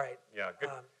right. Yeah.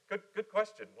 Good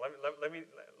question. Let me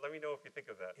know if you think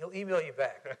of that. He'll email you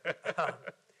back.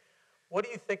 What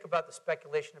do you think about the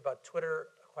speculation about Twitter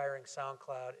acquiring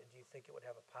SoundCloud, and do you think it would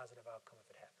have a positive outcome if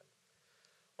it happened?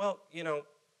 Well,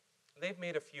 they've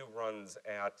made a few runs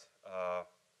at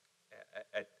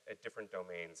different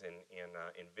domains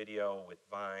in video with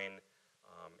Vine,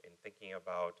 in thinking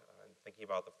about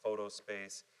the photo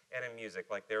space, and in music.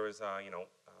 Like there was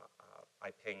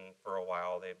iPing for a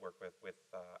while. They'd worked with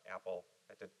Apple.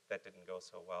 That didn't go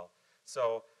so well.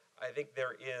 So I think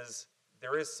there is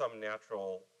some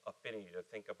natural affinity to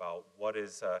think about what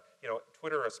is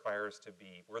Twitter aspires to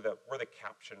be. We're the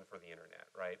caption for the internet,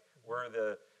 right? We're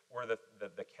we're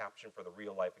the caption for the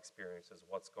real life experiences,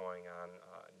 what's going on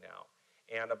now.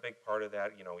 And a big part of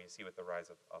that, you know, you see with the rise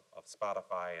of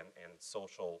Spotify and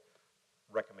social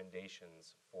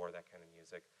recommendations for that kind of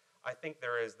music. I think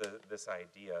there is this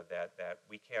idea that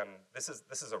we can, this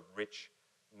is a rich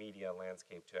media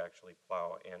landscape to actually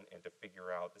plow and to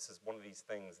figure out. This is one of these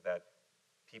things that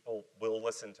people will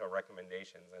listen to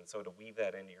recommendations, and so to weave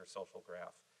that into your social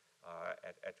graph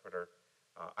at Twitter,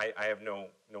 I have no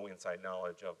inside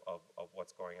knowledge of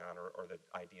what's going on or the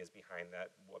ideas behind that,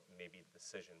 what may be the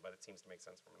decision, but it seems to make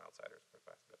sense from an outsider's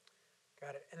perspective.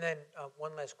 Got it. And then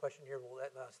one last question here. Well,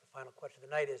 that's the final question of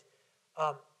the night is,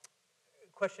 a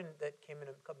question that came in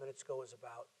a couple minutes ago was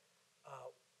about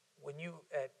when you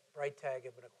at BrightTag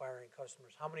have been acquiring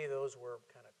customers, how many of those were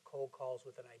kind of cold calls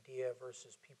with an idea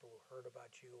versus people who heard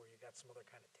about you or you got some other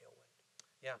kind of tailwind?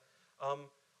 Yeah.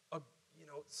 You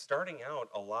know, starting out,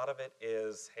 a lot of it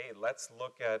is, hey, let's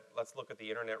look at the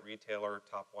internet retailer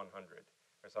top 100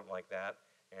 or something like that,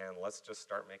 and let's just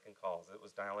start making calls. It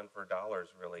was dialing for dollars,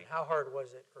 really. And how hard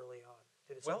was it early on?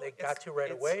 Did it something they got to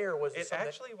right it's- away, or was it something? It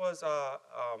actually was.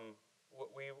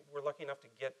 We were lucky enough to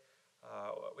get.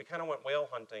 We kind of went whale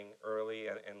hunting early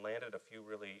and landed a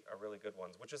really good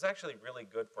ones, which is actually really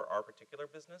good for our particular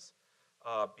business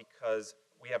because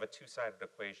we have a two-sided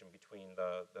equation between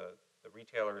the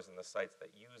retailers and the sites that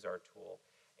use our tool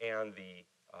and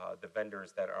the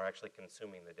vendors that are actually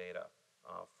consuming the data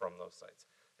from those sites.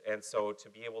 And so to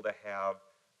be able to have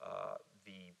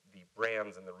the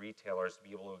brands and the retailers to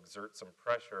be able to exert some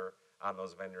pressure on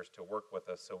those vendors to work with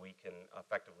us so we can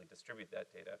effectively distribute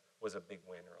that data was a big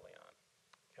win early on.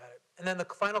 Got it. And then the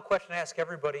final question I ask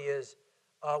everybody is,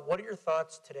 what are your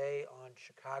thoughts today on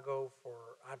Chicago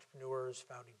for entrepreneurs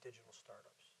founding digital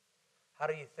startups? How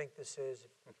do you think this is?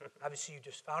 Obviously, you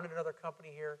just founded another company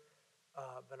here,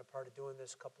 been a part of doing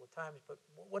this a couple of times, but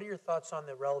what are your thoughts on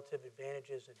the relative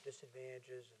advantages and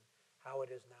disadvantages and how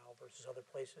it is now versus other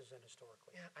places and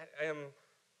historically? Yeah, I am.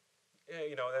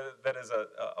 You know, that is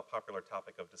a popular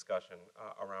topic of discussion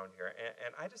around here,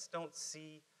 and I just don't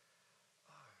see.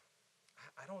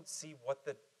 I don't see what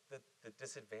the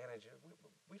disadvantage.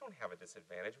 We don't have a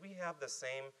disadvantage. We have the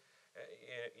same,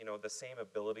 you know, the same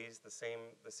abilities, the same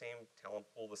talent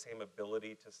pool, the same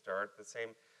ability to start, the same,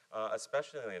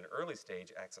 especially in an early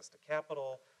stage, access to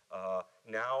capital.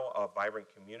 Now a vibrant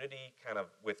community, kind of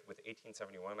with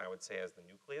 1871, I would say, as the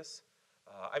nucleus.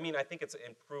 I mean, I think it's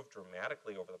improved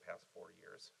dramatically over the past 4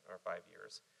 years or 5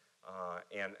 years,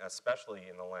 and especially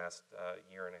in the last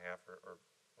year and a half, or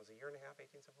was it a year and a half,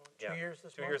 1871? 2 years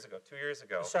this 2 month? years ago. 2 years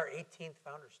ago. It's our 18th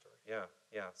founder story.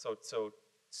 Yeah. So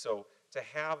to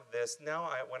have this now,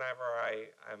 whenever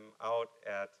I'm out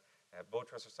at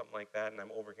Boatros or something like that, and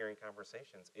I'm overhearing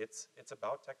conversations, it's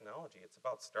about technology, it's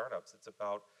about startups, it's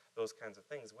about those kinds of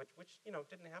things, which you know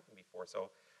didn't happen before.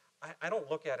 So I don't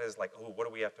look at it as like, oh, what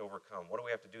do we have to overcome? What do we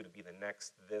have to do to be the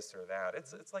next this or that?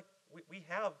 It's like we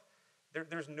have.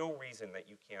 There's no reason that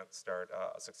you can't start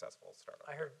a successful startup.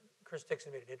 I heard Chris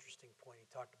Dixon made an interesting point. He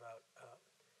talked about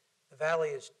the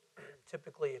Valley is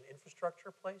typically an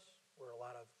infrastructure place where a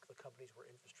lot of the companies were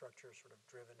infrastructure sort of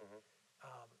driven.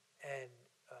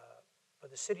 But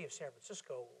the city of San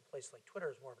Francisco, a place like Twitter,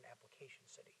 is more of an application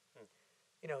city.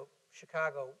 You know,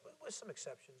 Chicago, with some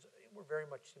exceptions, we're very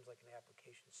much seems like an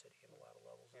application city in a lot of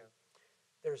levels. Yeah.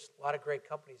 There's a lot of great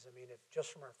companies. I mean, if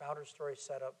just from our founder story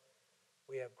setup,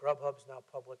 we have Grubhub's now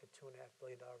public at $2.5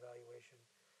 billion valuation.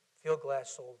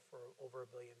 Fieldglass sold for over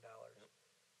 $1 billion.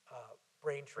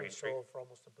 Braintree sold for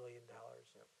almost $1 billion.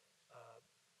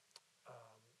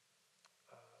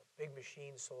 Big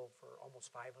Machine sold for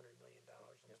almost $500 million,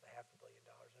 almost $500 million.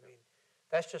 I mean,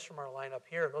 that's just from our lineup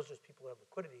here. Those are just people who have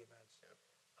liquidity events.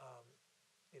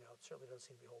 You know, it certainly doesn't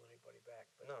seem to be holding anybody back.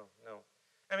 But. No.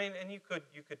 I mean, and you could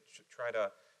try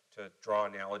to draw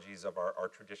analogies of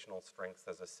our traditional strengths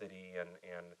as a city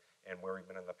and where we've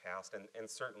been in the past, and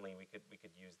certainly we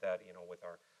could use that, you know, with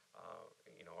our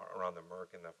you know, around the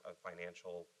Merck and the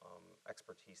financial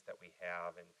expertise that we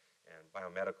have, and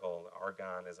biomedical,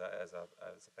 Argonne as a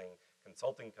thing,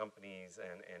 consulting companies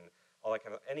and all that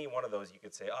kind of, any one of those you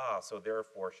could say, so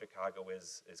therefore Chicago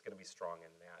is going to be strong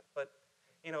in that. But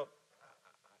you know,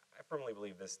 I firmly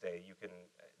believe this day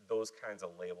those kinds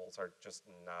of labels are just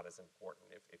not as important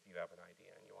if you have an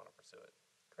idea and you want to pursue it.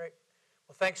 Great.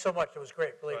 Well, thanks so much. It was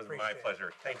great. Really appreciate it. It was my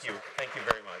pleasure. Thank you. Thank you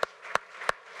very much.